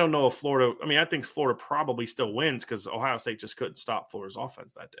 Mm-hmm. Now, I don't know if Florida – I mean, I think Florida probably still wins because Ohio State just couldn't stop Florida's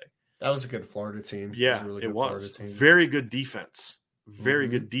offense that day. That was a good Florida team. Yeah, it was. Very good defense. Very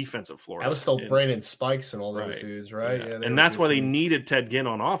good defense of Florida. That was still Brandon Spikes and all those dudes, right? Yeah, and that's why they needed Ted Ginn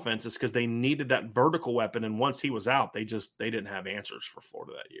on offense is because they needed that vertical weapon. And once he was out, they didn't have answers for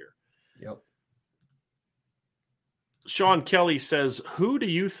Florida that year. Yep. Sean Kelly says, who do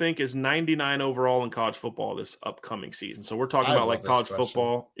you think is 99 overall in college football this upcoming season? So we're talking about like college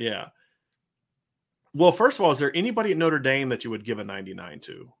football. Yeah. Well, first of all, is there anybody at Notre Dame that you would give a 99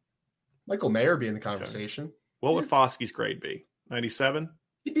 to? Michael Mayer be in the conversation. Okay. What would Foskey's grade be? 97?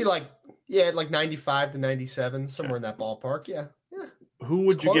 He'd be like 95 to 97, somewhere in that ballpark. Yeah. Who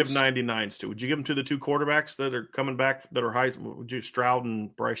would you give 99s to? Would you give them to the 2 quarterbacks that are coming back that are high? Would you Stroud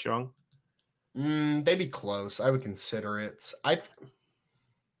and Bryce Young? They'd be close. I would consider it.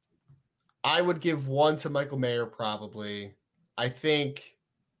 I would give 1 to Michael Mayer probably. I think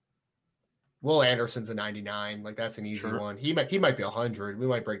Will Anderson's a 99. Like that's an easy one. He might be 100. We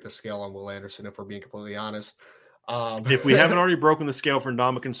might break the scale on Will Anderson if we're being completely honest. If we haven't already broken the scale for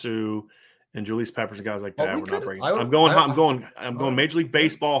Ndamukong Suh and Julius Peppers and guys like that, we're not breaking. I'm going Major League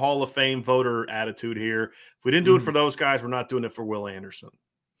Baseball Hall of Fame voter attitude here. If we didn't do it for those guys, we're not doing it for Will Anderson.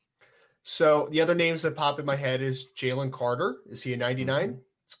 So the other names that pop in my head is Jalen Carter. Is he a 99?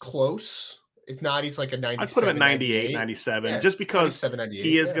 It's close. If not, he's like a 97. I'd put him at 98, 97, just because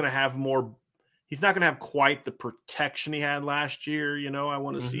he is going to have more. He's not going to have quite the protection he had last year. I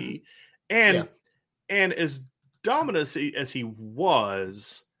want to see. And as dominant as he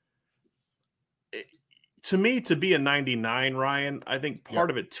was, to me, to be a 99, Ryan, I think part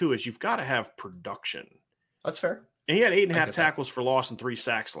of it too is you've got to have production. That's fair. And he had 8.5 tackles for loss and 3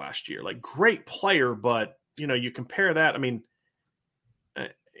 sacks last year. Like great player, but you compare that. I mean,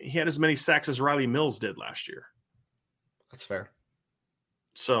 he had as many sacks as Riley Mills did last year. That's fair.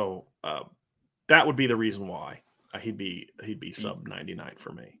 So that would be the reason why he'd be sub 99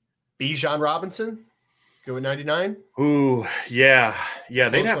 for me. Bijan Robinson, go with 99. Ooh, yeah.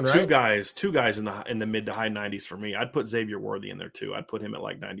 They'd have two guys in the mid to high 90s for me. I'd put Xavier Worthy in there too. I'd put him at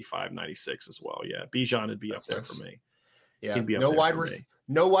like 95, 96 as well. Yeah, Bijan would be up there for me. Yeah, no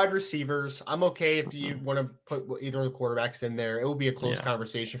wide receivers. I'm okay if you want to put either of the quarterbacks in there. It will be a close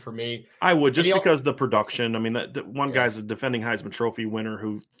conversation for me. I would because the production. I mean, that one guy's a defending Heisman Trophy winner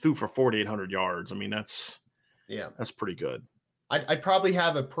who threw for 4,800 yards. I mean, that's Yeah. That's pretty good. I'd probably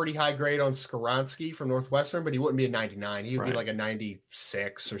have a pretty high grade on Skoronski from Northwestern, but he wouldn't be a 99. He would be like a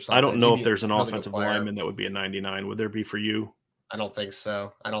 96 or something. I don't know if there's an offensive lineman that would be a 99. Would there be for you? I don't think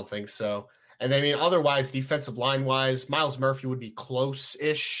so. And I mean, otherwise, defensive line-wise, Miles Murphy would be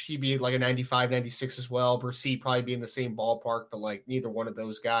close-ish. He'd be like a 95, 96 as well. Bercy probably be in the same ballpark, but like neither one of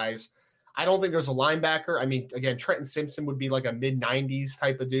those guys. I don't think there's a linebacker. I mean, again, Trenton Simpson would be like a mid-90s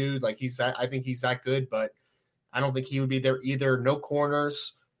type of dude. Like I think he's that good, but I don't think he would be there either. No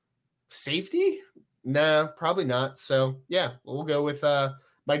corners. Safety? Nah, probably not. So, yeah, we'll go with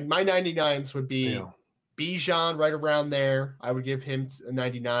my 99s would be Bijan right around there. I would give him a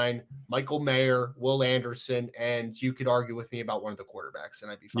 99. Michael Mayer, Will Anderson, and you could argue with me about one of the quarterbacks,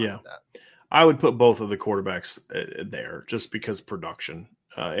 and I'd be fine with that. I would put both of the quarterbacks there just because production.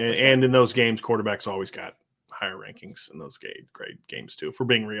 And in those games, quarterbacks always got higher rankings in those grade games too, if we're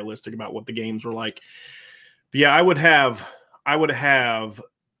being realistic about what the games were like. But yeah, I would have.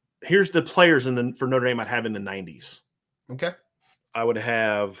 Here's the players for Notre Dame I'd have in the 90s. Okay. I would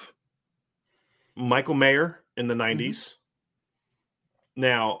have Michael Mayer in the 90s. Mm-hmm.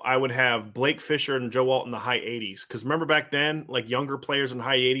 Now, I would have Blake Fisher and Joe Alt in the high 80s. Because remember back then, like younger players in the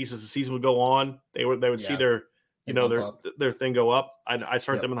high 80s, as the season would go on, they would see their thing go up. I'd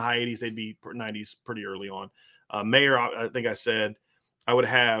start them in the high 80s. They'd be 90s pretty early on. Mayer, I think I said, I would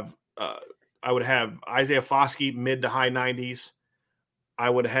have Isaiah Foskey mid to high 90s. I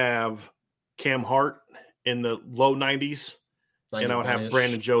would have Cam Hart in the low 90s, and I would have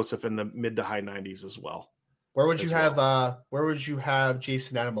Brandon Joseph in the mid to high 90s as well. Where would you have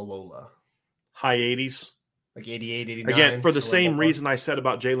Jason Adamalola? High 80s. Like 88, 89. Again, for the same reason I said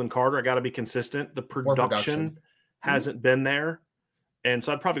about Jalen Carter, I got to be consistent. The production hasn't been there. And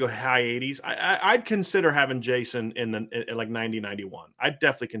so I'd probably go high 80s. I'd consider having Jason in like 90, 91. I'd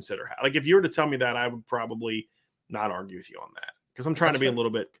definitely consider. Like if you were to tell me that, I would probably not argue with you on that. Because I'm trying to be a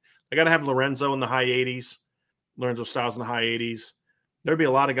little bit – I got to have Lorenzo in the high 80s, Lorenzo Styles in the high 80s. There'd be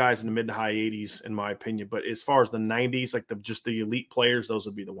a lot of guys in the mid to high 80s, in my opinion. But as far as the 90s, like just the elite players, those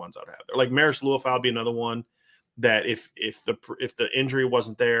would be the ones I'd have there. Like Maris Luafau would be another one that if the injury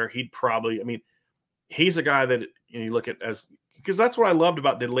wasn't there, he'd probably – I mean, he's a guy that you look at as – because that's what I loved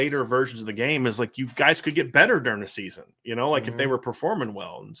about the later versions of the game is like you guys could get better during the season, like if they were performing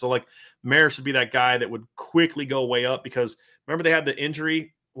well. And so like Maris would be that guy that would quickly go way up because remember they had the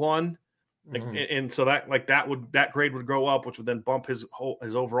injury one. And so that grade would grow up, which would then bump his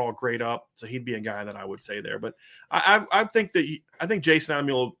overall grade up. So he'd be a guy that I would say there. But I think Jason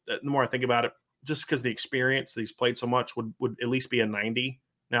Adamiral, the more I think about it, just because the experience that he's played so much would at least be a 90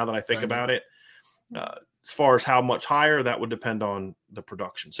 now that I think about it. As far as how much higher, that would depend on the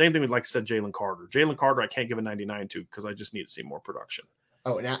production. Same thing with, like I said, Jalen Carter. Jalen Carter, I can't give a 99 to because I just need to see more production.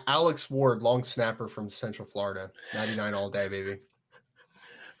 Oh, and Alex Ward, long snapper from Central Florida, 99 all day, baby.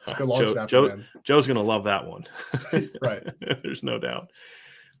 It's a good long snapper. Joe's going to love that one. Right. There's no doubt.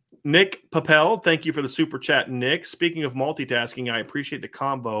 Nick Papel, thank you for the super chat, Nick. Speaking of multitasking, I appreciate the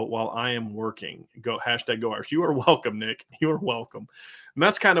combo while I am working. #Go Irish. You are welcome, Nick. You are welcome. And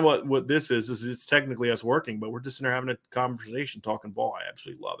that's kind of what this is it's technically us working, but we're just in there having a conversation, talking ball. I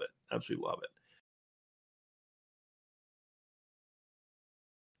absolutely love it. Absolutely love it.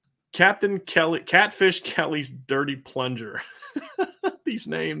 Captain Kelly, Catfish Kelly's Dirty Plunger. These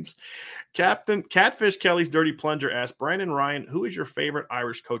names. Catfish Kelly's Dirty Plunger asked Brandon Ryan, who is your favorite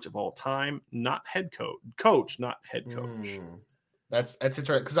Irish coach of all time? Not head coach. Coach, not head coach. That's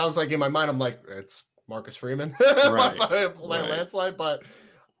interesting. Because I was like, in my mind, I'm like, it's Marcus Freeman. Right. by landslide, but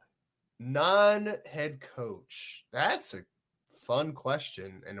non-head coach. That's a fun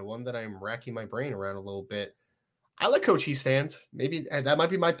question and one that I'm racking my brain around a little bit. I like Coach Heastand. Maybe that might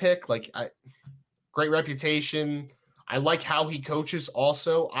be my pick. Great reputation. I like how he coaches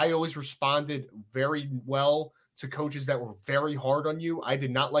also. I always responded very well to coaches that were very hard on you. I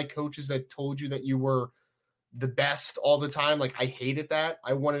did not like coaches that told you that you were the best all the time. I hated that.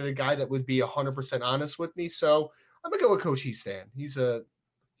 I wanted a guy that would be 100% honest with me. So I'm going to go with Coach Heastand. He's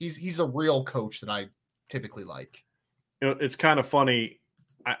a real coach that I typically like. It's kind of funny.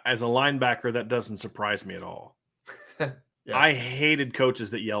 As a linebacker, that doesn't surprise me at all. Yeah. I hated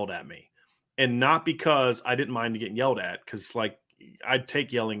coaches that yelled at me. And not because I didn't mind getting yelled at, because I'd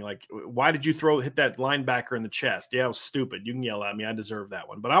take yelling. Why did you hit that linebacker in the chest? Yeah, it was stupid. You can yell at me. I deserve that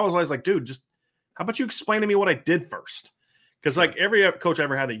one. But I was always like, dude, just how about you explain to me what I did first? Because every coach I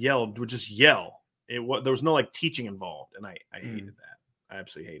ever had that yelled would just yell. There was no teaching involved, and I hated that. I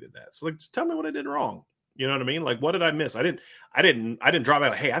absolutely hated that. So just tell me what I did wrong. You know what I mean? What did I miss? I didn't drop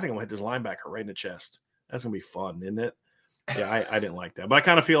out. Hey, I think I'm gonna hit this linebacker right in the chest. That's gonna be fun, isn't it? Yeah, I didn't like that. But I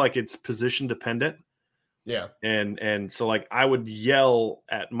kind of feel like it's position dependent. Yeah. And so like I would yell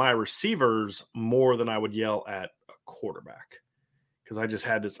at my receivers more than I would yell at a quarterback. Because I just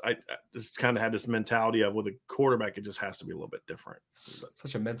had I just kind of had this mentality of with a quarterback, it just has to be a little bit different.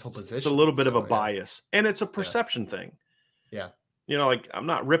 Such a mental position. It's a little bit of a bias, and it's a perception thing. Yeah. Like I'm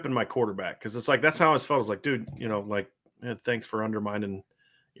not ripping my quarterback because it's like that's how I always felt. It's like, dude, thanks for undermining,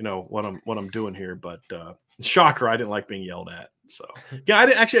 what I'm doing here. But shocker, I didn't like being yelled at. So yeah,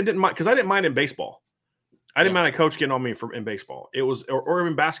 I didn't mind because I didn't mind in baseball. I didn't mind a coach getting on me in baseball. It was or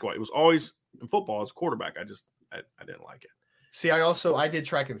in basketball. It was always in football as a quarterback. I didn't like it. See, I did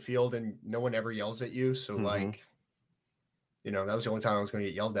track and field, and no one ever yells at you. So, that was the only time I was going to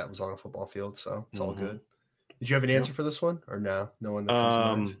get yelled at was on a football field. So it's all good. Did you have an answer for this one, or no? No one that comes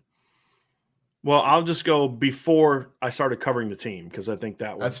to mind? Well, I'll just go before I started covering the team because I think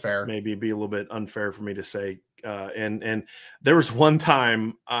that's fair. Maybe be a little bit unfair for me to say. And there was one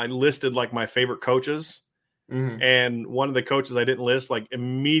time I listed like my favorite coaches. Mm-hmm. And one of the coaches I didn't list, like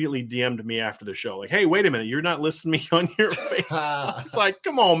immediately DM'd me after the show. Like, hey, wait a minute. You're not listing me on your Facebook. It's like,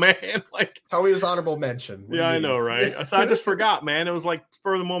 come on, man. Like, how he was honorable mention. Yeah, I know. Right. So I just forgot, man. It was like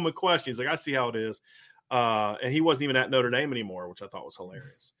spur of the moment question. He's like, I see how it is. And he wasn't even at Notre Dame anymore, which I thought was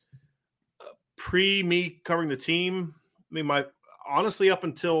hilarious. Pre me covering the team. I mean, honestly, up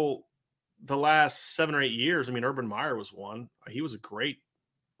until the last 7 or 8 years, I mean, Urban Meyer was one. He was a great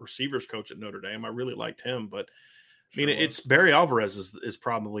receivers coach at Notre Dame. I really liked him, but I mean, it's Barry Alvarez is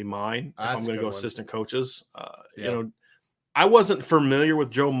probably mine if I'm going to go assistant coaches. I wasn't familiar with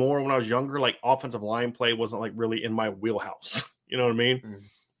Joe Moore when I was younger. Like offensive line play wasn't like really in my wheelhouse. You know what I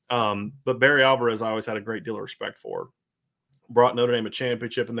mean? But Barry Alvarez, I always had a great deal of respect for. Brought Notre Dame a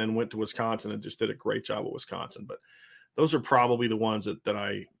championship and then went to Wisconsin and just did a great job at Wisconsin. But those are probably the ones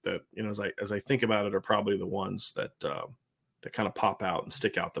that as I think about it are probably the ones that kind of pop out and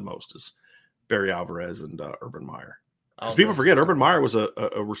stick out the most is Barry Alvarez and Urban Meyer. Because people forget Urban Meyer was a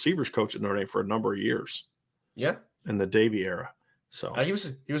receivers coach at Notre Dame for a number of years. Yeah. In the Davie era. So he was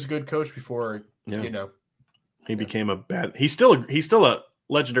a good coach before, he became he's still a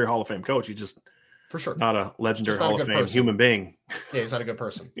legendary Hall of Fame coach. He just for sure not a legendary Hall of Fame human being. Yeah, he's not a good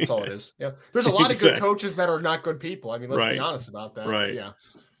person. That's all it is. Yeah. There's a lot of good coaches that are not good people. I mean, let's be honest about that. Right. Yeah.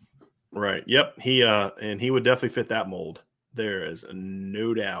 Right. Yep. He would definitely fit that mold. There is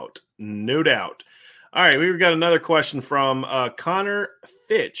no doubt. No doubt. All right. We've got another question from Connor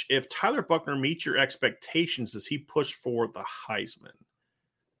Fitch. If Tyler Buchner meets your expectations, does he push for the Heisman?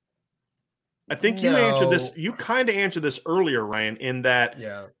 I think you answered this. You kind of answered this earlier, Ryan, in that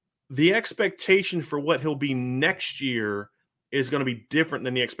the expectation for what he'll be next year is going to be different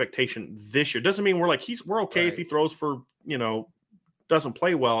than the expectation this year. Doesn't mean we're like, we're okay if he throws for, doesn't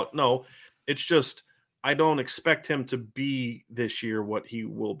play well. No, it's just, I don't expect him to be this year what he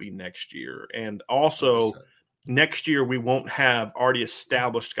will be next year. And also 100%. Next year, we won't have already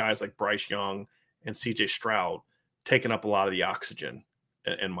established guys like Bryce Young and CJ Stroud taking up a lot of the oxygen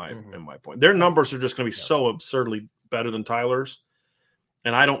in my point. Their numbers are just going to be so absurdly better than Tyler's.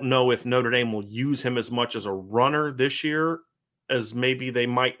 And I don't know if Notre Dame will use him as much as a runner this year as maybe they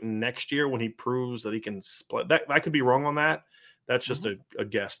might next year when he proves that he can split. That I could be wrong on that. That's just a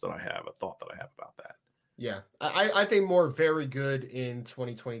guess that I have, a thought that I have about that. Yeah, I think Moore very good in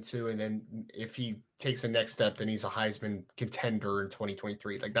 2022, and then if he takes the next step, then he's a Heisman contender in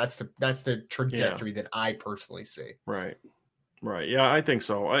 2023. Like that's the trajectory that I personally see. Right. Yeah, I think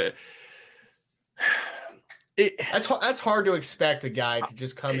so. That's hard to expect a guy to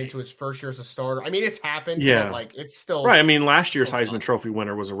just come into his first year as a starter. I mean, it's happened. Yeah, but like it's still right. I mean, last year's Heisman Trophy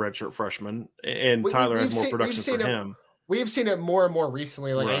winner was a redshirt freshman, and Tyler has more production for him. We've seen it more and more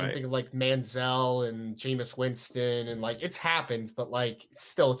recently. Like I even think of like Manziel and Jameis Winston, and like it's happened, but like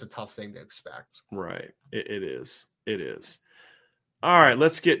still, it's a tough thing to expect. Right. It is. All right,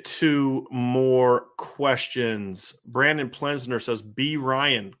 let's get to more questions. Brandon Plensner says, B.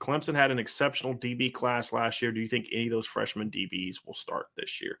 Ryan, Clemson had an exceptional DB class last year. Do you think any of those freshman DBs will start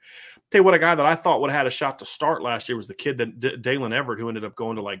this year? Tell you what, a guy that I thought would have had a shot to start last year was the kid that Dalen Everett, who ended up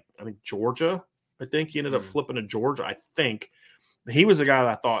going to Georgia. I think he ended up flipping to Georgia. I think he was the guy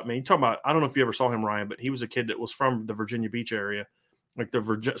that I thought, man, you talking about, I don't know if you ever saw him, Ryan, but he was a kid that was from the Virginia Beach area, like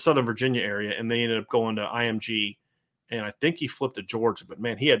the Southern Virginia area. And they ended up going to IMG. And I think he flipped to Georgia, but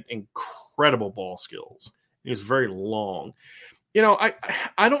man, he had incredible ball skills. He was very long. I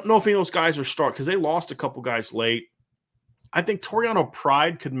don't know if any of those guys are start because they lost a couple guys late. I think Toriano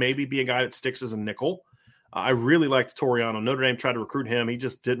Pride could maybe be a guy that sticks as a nickel. I really liked Toriano. Notre Dame tried to recruit him. He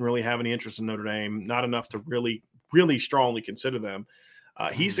just didn't really have any interest in Notre Dame, not enough to really, really strongly consider them.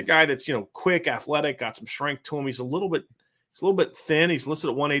 He's a guy that's, quick, athletic, got some strength to him. He's a little bit thin. He's listed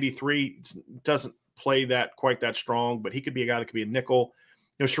at 183. Doesn't play that quite that strong, but he could be a guy that could be a nickel.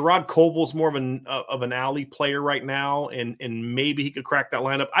 Sherrod Colville's more of an alley player right now, and maybe he could crack that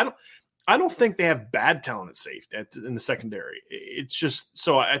lineup. I don't think they have bad talent at safety in the secondary. It's just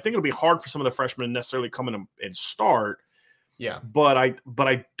so I think it'll be hard for some of the freshmen to necessarily come in and start. Yeah, but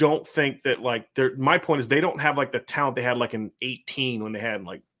I don't think that my point is they don't have like the talent they had like in 2018 when they had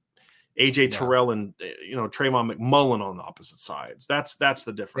like AJ Terrell and Trayvon McMullen on the opposite sides. That's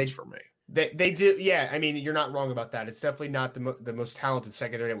the difference for me. They do, yeah. I mean, you're not wrong about that. It's definitely not the most talented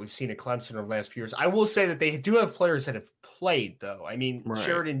secondary that we've seen at Clemson over the last few years. I will say that they do have players that have played, though. I mean, right.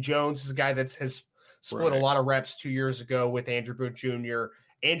 Sheridan Jones is a guy that has split a lot of reps 2 years ago with Andrew Booth Jr.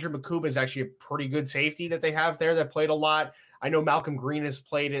 Andrew McCuba is actually a pretty good safety that they have there that played a lot. I know Malcolm Green has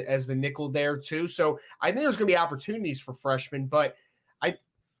played as the nickel there too. So I think there's going to be opportunities for freshmen, but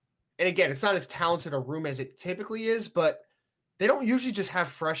and again, it's not as talented a room as it typically is, but they don't usually just have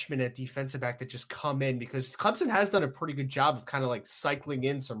freshmen at defensive back that just come in, because Clemson has done a pretty good job of kind of like cycling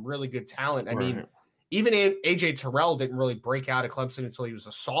in some really good talent. I mean, even AJ Terrell didn't really break out at Clemson until he was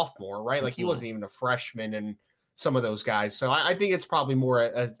a sophomore, right? Like he wasn't even a freshman, and some of those guys. So I think it's probably more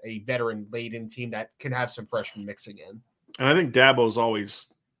a veteran laden team that can have some freshmen mixing in. And I think Dabo's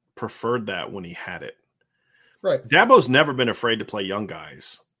always preferred that when he had it. Right. Dabo's never been afraid to play young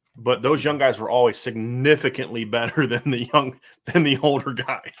guys, but those young guys were always significantly better than the older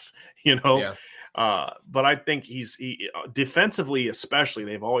guys, Yeah. But I think he defensively, especially,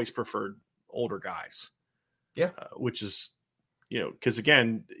 they've always preferred older guys. Yeah. Which is, because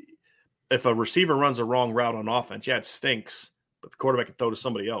again, if a receiver runs a wrong route on offense, it stinks, but the quarterback can throw to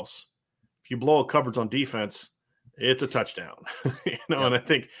somebody else. If you blow a coverage on defense, it's a touchdown, And I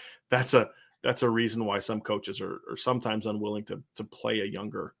think that's a reason why some coaches are sometimes unwilling to play a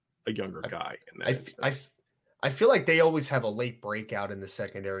younger guy. I feel like they always have a late breakout in the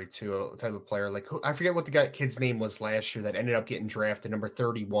secondary too, a type of player. Like I forget what the kid's name was last year that ended up getting drafted, number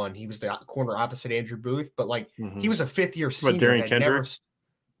 31. He was the corner opposite Andrew Booth, but he was a fifth-year senior. Darian Kendrick?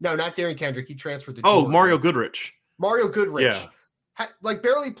 No, not Darian Kendrick. He transferred to Georgia. Mario Goodrich. Yeah.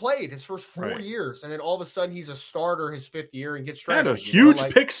 Barely played his first 4 years, and then all of a sudden he's a starter his fifth year and gets drafted. Had a huge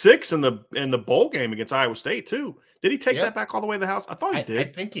pick six in the bowl game against Iowa State too. Did he take that back all the way to the house? I thought he did. I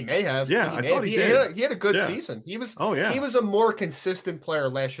think he may have. Yeah, I thought he did. He had a good season. He was. He was a more consistent player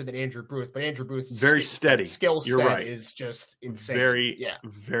last year than Andrew Booth, but Andrew Booth's very steady skill set is just insane.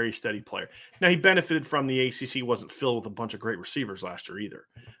 Very steady player. Now he benefited from the ACC wasn't filled with a bunch of great receivers last year either.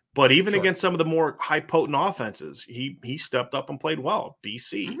 But even against some of the more high potent offenses, he stepped up and played well.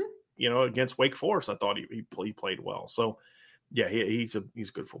 BC, against Wake Forest, I thought he played well. So, yeah, he's a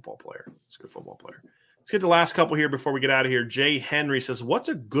good football player. He's a good football player. Let's get the last couple here before we get out of here. Jay Henry says, "What's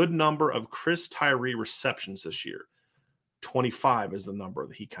a good number of Chris Tyree receptions this year?" 25 is the number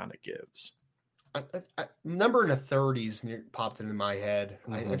that he kind of gives. A number in the 30s popped into my head.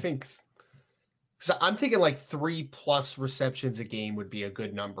 I think. So I'm thinking like 3+ receptions a game would be a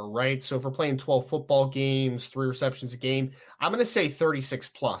good number, right? So if we're playing 12 football games, 3 receptions a game, I'm going to say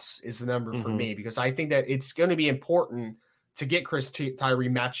 36+ is the number for me, because I think that it's going to be important to get Chris Tyree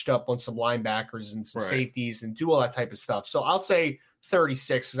matched up on some linebackers and some safeties and do all that type of stuff. So I'll say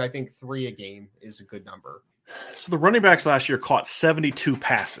 36, because I think 3 a game is a good number. So the running backs last year caught 72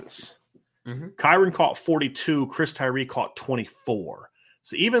 passes. Kyron caught 42. Chris Tyree caught 24.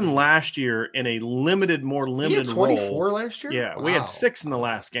 So even last year in a more limited role. He had 24 role, last year? Yeah, we had 6 in the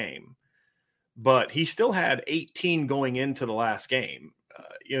last game. But he still had 18 going into the last game.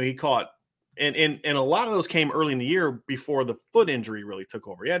 He caught and a lot of those came early in the year before the foot injury really took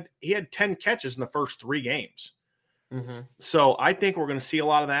over. He had 10 catches in the first 3 games. So I think we're going to see a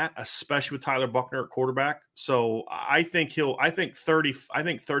lot of that, especially with Tyler Buckner at quarterback. So I think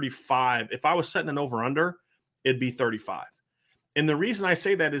 35. If I was setting an over-under, it'd be 35. And the reason I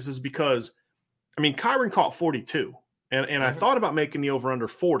say that is because, Kyron caught 42, and I thought about making the over-under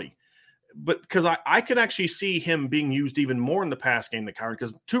 40, but because I could actually see him being used even more in the pass game than Kyron,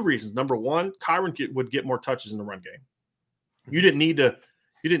 because 2 reasons. Number one, Kyron would get more touches in the run game. You didn't need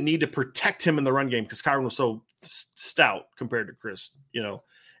to protect him in the run game because Kyron was so stout compared to Chris,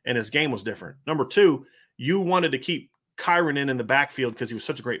 and his game was different. Number 2, you wanted to keep Kyron in the backfield because he was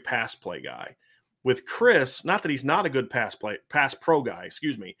such a great pass play guy. With Chris, not that he's not a good pass pro guy,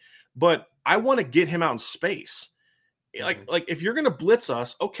 but I want to get him out in space. Like if you're going to blitz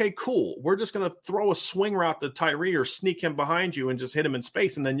us, okay, cool. We're just going to throw a swing route to Tyree or sneak him behind you and just hit him in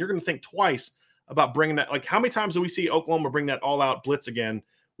space. And then you're going to think twice about bringing that. Like how many times do we see Oklahoma bring that all out blitz again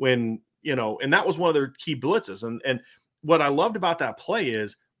when, and that was one of their key blitzes. And what I loved about that play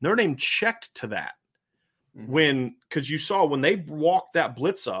is Notre Dame checked to that because you saw when they walked that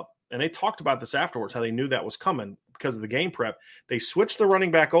blitz up, and they talked about this afterwards, how they knew that was coming because of the game prep. They switched the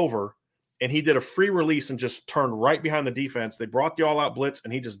running back over, and he did a free release and just turned right behind the defense. They brought the all-out blitz,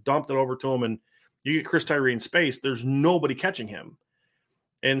 and he just dumped it over to him, and you get Chris Tyree in space. There's nobody catching him.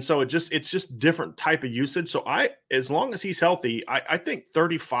 And so it's just different type of usage. So as long as he's healthy, I think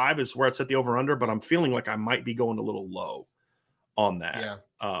 35 is where I'd set the over under, but I'm feeling like I might be going a little low on that.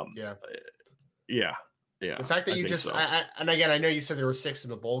 Yeah. The fact that you just, so. And again, I know you said there were 6 in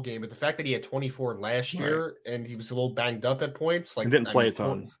the bowl game, but the fact that he had 24 last year and he was a little banged up at points, like he didn't play a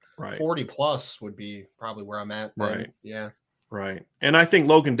ton. 40 plus would be probably where I'm at. Then. Right. Yeah. Right. And I think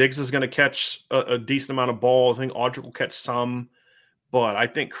Logan Diggs is going to catch a decent amount of balls. I think Audric will catch some. But I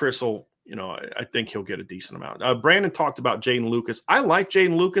think Chris will, I think he'll get a decent amount. Brandon talked about Jaden Lucas. I like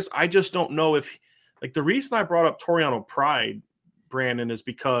Jaden Lucas. I just don't know if, the reason I brought up Toriano Pride, Brandon, is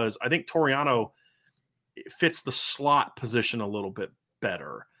because I think Toriano fits the slot position a little bit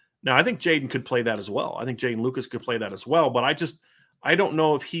better. Now, I think Jaden could play that as well. I think Jaden Lucas could play that as well. But I don't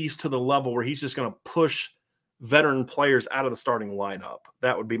know if he's to the level where he's just going to push veteran players out of the starting lineup.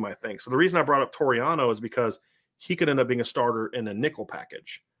 That would be my thing. So the reason I brought up Toriano is because he could end up being a starter in a nickel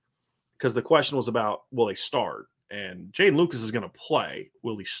package, because the question was about, will he start? And Jaden Lucas is going to play.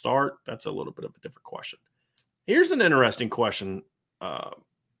 Will he start? That's a little bit of a different question. Here's an interesting question,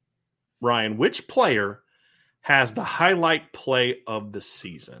 Ryan. Which player has the highlight play of the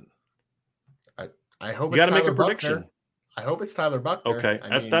season? I hope you got to make a prediction. I hope it's Tyler Buchner.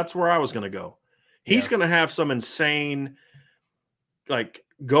 Okay, that's where I was going to go. He's going to have some insane,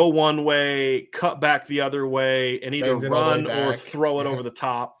 go one way, cut back the other way, and either run or throw it over the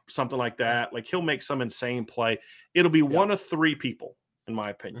top, something like that. He'll make some insane play. It'll be one of 3 people, in my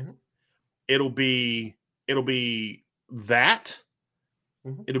opinion. Mm-hmm. It'll be that.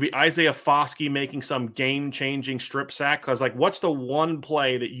 Mm-hmm. It'll be Isaiah Foskey making some game-changing strip sack. Because, what's the one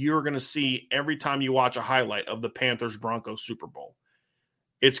play that you're going to see every time you watch a highlight of the Panthers-Broncos Super Bowl?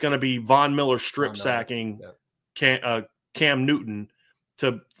 It's going to be Von Miller strip sacking Cam Newton.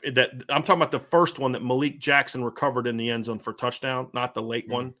 I'm talking about the first one that Malik Jackson recovered in the end zone for a touchdown, not the late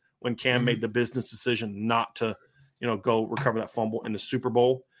one when Cam made the business decision not to, go recover that fumble in the Super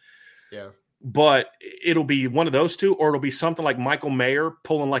Bowl. Yeah. But it'll be one of those two, or it'll be something like Michael Mayer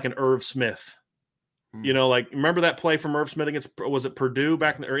pulling like an Irv Smith. Remember that play from Irv Smith against, was it Purdue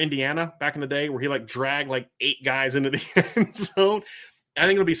or Indiana back in the day, where he dragged 8 guys into the end zone? I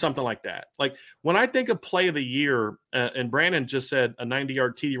think it'll be something like that. When I think of play of the year, and Brandon just said a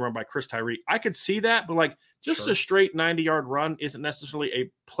 90-yard TD run by Chris Tyree, I could see that, but a straight 90-yard run isn't necessarily a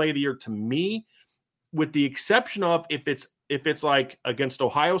play of the year to me, with the exception of if it's against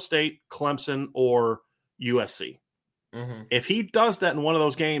Ohio State, Clemson, or USC. Mm-hmm. If he does that in one of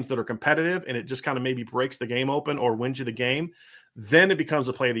those games that are competitive and it just kind of maybe breaks the game open or wins you the game, then it becomes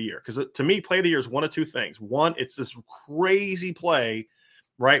a play of the year. Because to me, play of the year is one of 2 things. One, it's this crazy play,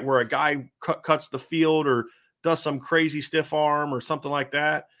 right, where a guy cuts the field or does some crazy stiff arm or something like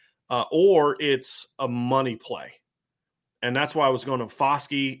that, or it's a money play. And that's why I was going to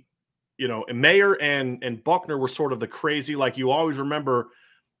Foskey, and Mayer and Buchner were sort of the crazy, you always remember,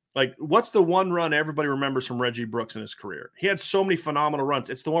 what's the one run everybody remembers from Reggie Brooks in his career? He had so many phenomenal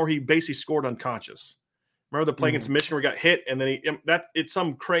runs. It's the one where he basically scored unconscious. Remember the play against Michigan where he got hit, and then it's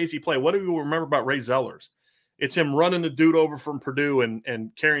some crazy play. What do you remember about Ray Zellers? It's him running the dude over from Purdue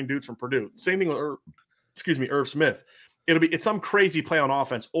and carrying dudes from Purdue. Same thing with Irv Smith. It's some crazy play on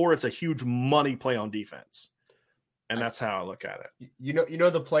offense, or it's a huge money play on defense. And that's how I look at it. You know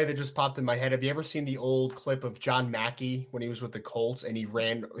the play that just popped in my head. Have you ever seen the old clip of John Mackey when he was with the Colts and he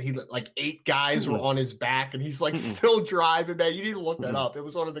 8 guys were on his back and he's still driving, man? You need to look that up. It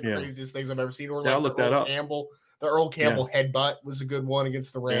was one of the craziest things I've ever seen. Or I'll look that up. The Earl Campbell headbutt was a good one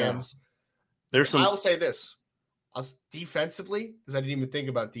against the Rams. Yeah. I will say this. Defensively, because I didn't even think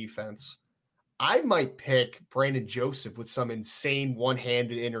about defense, I might pick Brandon Joseph with some insane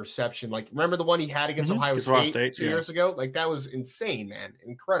one-handed interception. Remember the one he had against Ohio State 2 years ago? That was insane, man.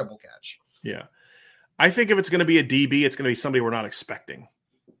 Incredible catch. Yeah. I think if it's going to be a DB, it's going to be somebody we're not expecting.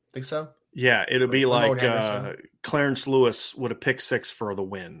 Think so? Yeah. It'll be Clarence Lewis would have picked 6 for the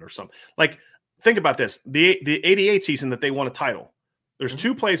win or something. Think about this. The 88 season that they won a title. There's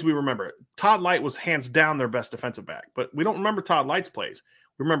 2 plays we remember. Todd Light was hands down their best defensive back, but we don't remember Todd Light's plays.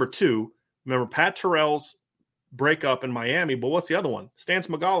 We remember 2. Remember Pat Terrell's breakup in Miami, but what's the other one? Stance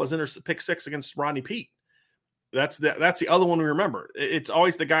Magala's pick 6 against Rodney Peete. That's the other one we remember. It's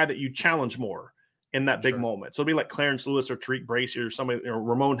always the guy that you challenge more in that big moment. So it'll be like Clarence Lewis or Tariq Bracy or somebody,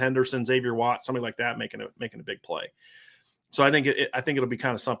 Ramon Henderson, Xavier Watts, somebody like that making a big play. So I think it'll be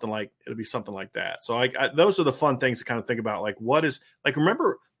kind of something like that. So those are the fun things to kind of think about. What is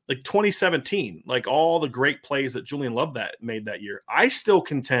remember like 2017, like all the great plays that Julian Love made that year. I still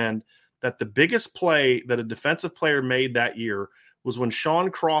contend that the biggest play that a defensive player made that year was when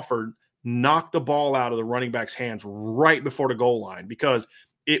Sean Crawford knocked the ball out of the running back's hands right before the goal line, because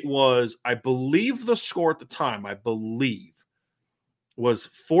it was, I believe the score at the time, was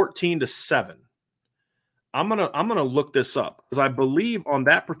 14-7. I'm gonna look this up, because I believe on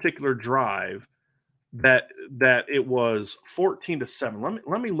that particular drive that it was 14-7.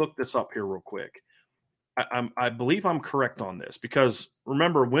 Let me look this up here real quick. I believe I'm correct on this, because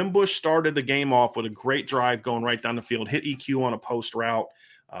remember, Wimbush started the game off with a great drive going right down the field, hit EQ on a post route,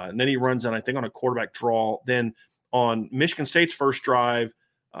 and then he runs in, I think, on a quarterback draw. Then on Michigan State's first drive,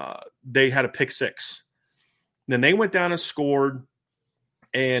 they had a pick six. Then they went down and scored,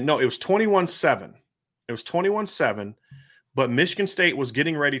 and no, it was 21-7. It was 21-7, but Michigan State was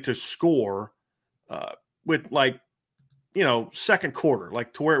getting ready to score with, like, second quarter,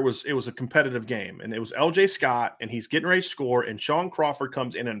 like, to where it was a competitive game. And it was LJ Scott, and he's getting ready to score, and Sean Crawford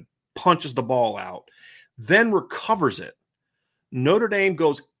comes in and punches the ball out, then recovers it. Notre Dame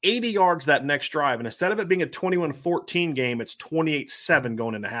goes 80 yards that next drive, and instead of it being a 21-14 game, it's 28-7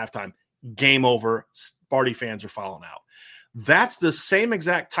 going into halftime. Game over. Sparty fans are falling out. That's the same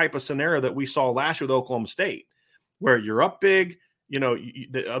exact type of scenario that we saw last year with Oklahoma State, where you're up big,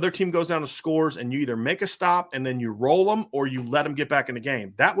 the other team goes down and scores, and you either make a stop and then you roll them, or you let them get back in the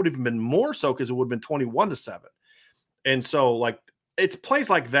game. That would have been more so, because it would have been 21-7. And so, like, it's plays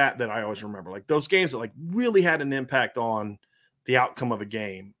like that I always remember, like those games that, like, really had an impact on the outcome of a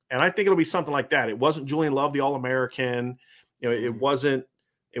game. And I think it'll be something like that. It wasn't Julian Love, the All-American. It wasn't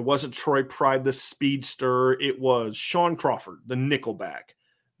Troy Pride, the speedster. It was Sean Crawford, the nickelback,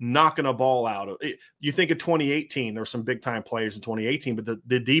 knocking a ball out. You think of 2018, there were some big-time players in 2018, but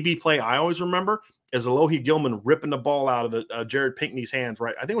the DB play I always remember is Alohi Gilman ripping the ball out of the Jared Pinkney's hands,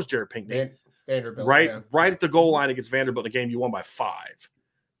 right? I think it was Jared Pinkney. Vanderbilt. Right at the goal line against Vanderbilt in the game you won by 5.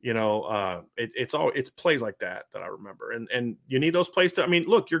 It's plays like that I remember. And you need those plays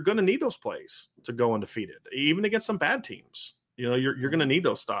look, you're going to need those plays to go undefeated, even against some bad teams. You're going to need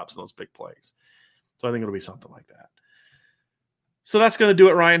those stops and those big plays. So I think it'll be something like that. So that's going to do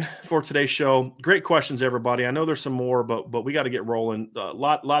it, Ryan, for today's show. Great questions, everybody. I know there's some more, but we got to get rolling. A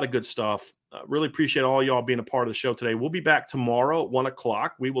lot of good stuff. Really appreciate all y'all being a part of the show today. We'll be back tomorrow at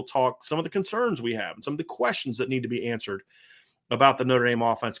 1:00. We will talk some of the concerns we have and some of the questions that need to be answered about the Notre Dame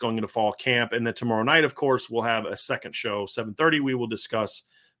offense going into fall camp. And then tomorrow night, of course, we'll have a second show, 7:30. We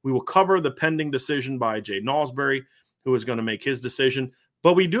will cover the pending decision by Jay Nalsbury, who is going to make his decision.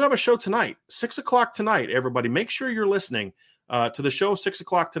 But we do have a show tonight, 6:00 tonight. Everybody, make sure you're listening to the show,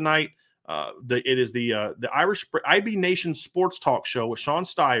 6:00 tonight. It is the Irish IB Nation Sports Talk Show with Sean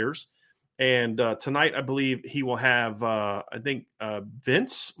Stiers. And tonight, I believe he will have,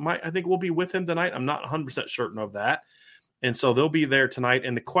 Vince will be with him tonight. I'm not 100% certain of that. And so they'll be there tonight.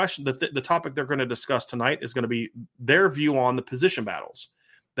 And the question, the topic they're going to discuss tonight is going to be their view on the position battles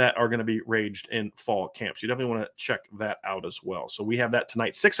that are going to be raged in fall camps. You definitely want to check that out as well. So we have that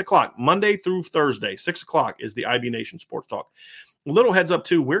tonight, 6:00, Monday through Thursday. 6:00 is the IB Nation Sports Talk. A little heads up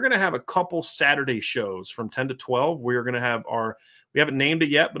too, we're going to have a couple Saturday shows from 10 to 12. We're going to have we haven't named it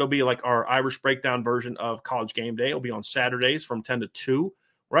yet, but it'll be like our Irish breakdown version of College Game Day. It'll be on Saturdays from 10 to 2.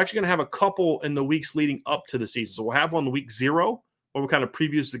 We're actually going to have a couple in the weeks leading up to the season. So we'll have one the week 0, where we kind of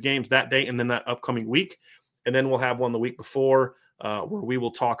previews the games that day and then that upcoming week. And then we'll have one the week before where we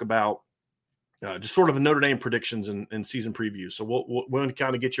will talk about just sort of Notre Dame predictions and season previews. So we'll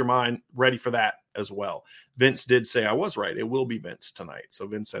kind of get your mind ready for that as well. Vince did say I was right. It will be Vince tonight. So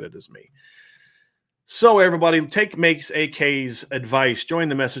Vince said it is me. So everybody, take Makes AK's advice. Join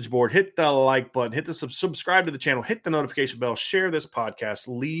the message board. Hit the like button. Hit the subscribe to the channel. Hit the notification bell. Share this podcast.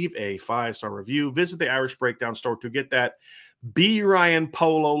 Leave a 5-star review. Visit the Irish Breakdown store to get that B. Ryan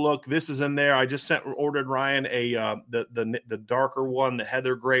polo look. This is in there. I just ordered Ryan the darker one, the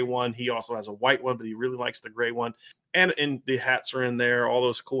heather gray one. He also has a white one, but he really likes the gray one. And the hats are in there. All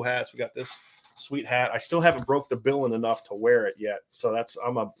those cool hats. We got this sweet hat. I still haven't broke the bill in enough to wear it yet. So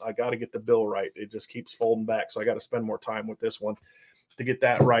I got to get the bill right. It just keeps folding back. So I got to spend more time with this one to get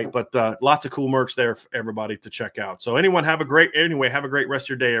that right. But lots of cool merch there for everybody to check out. So have a great rest of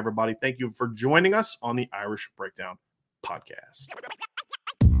your day, everybody. Thank you for joining us on the Irish Breakdown podcast.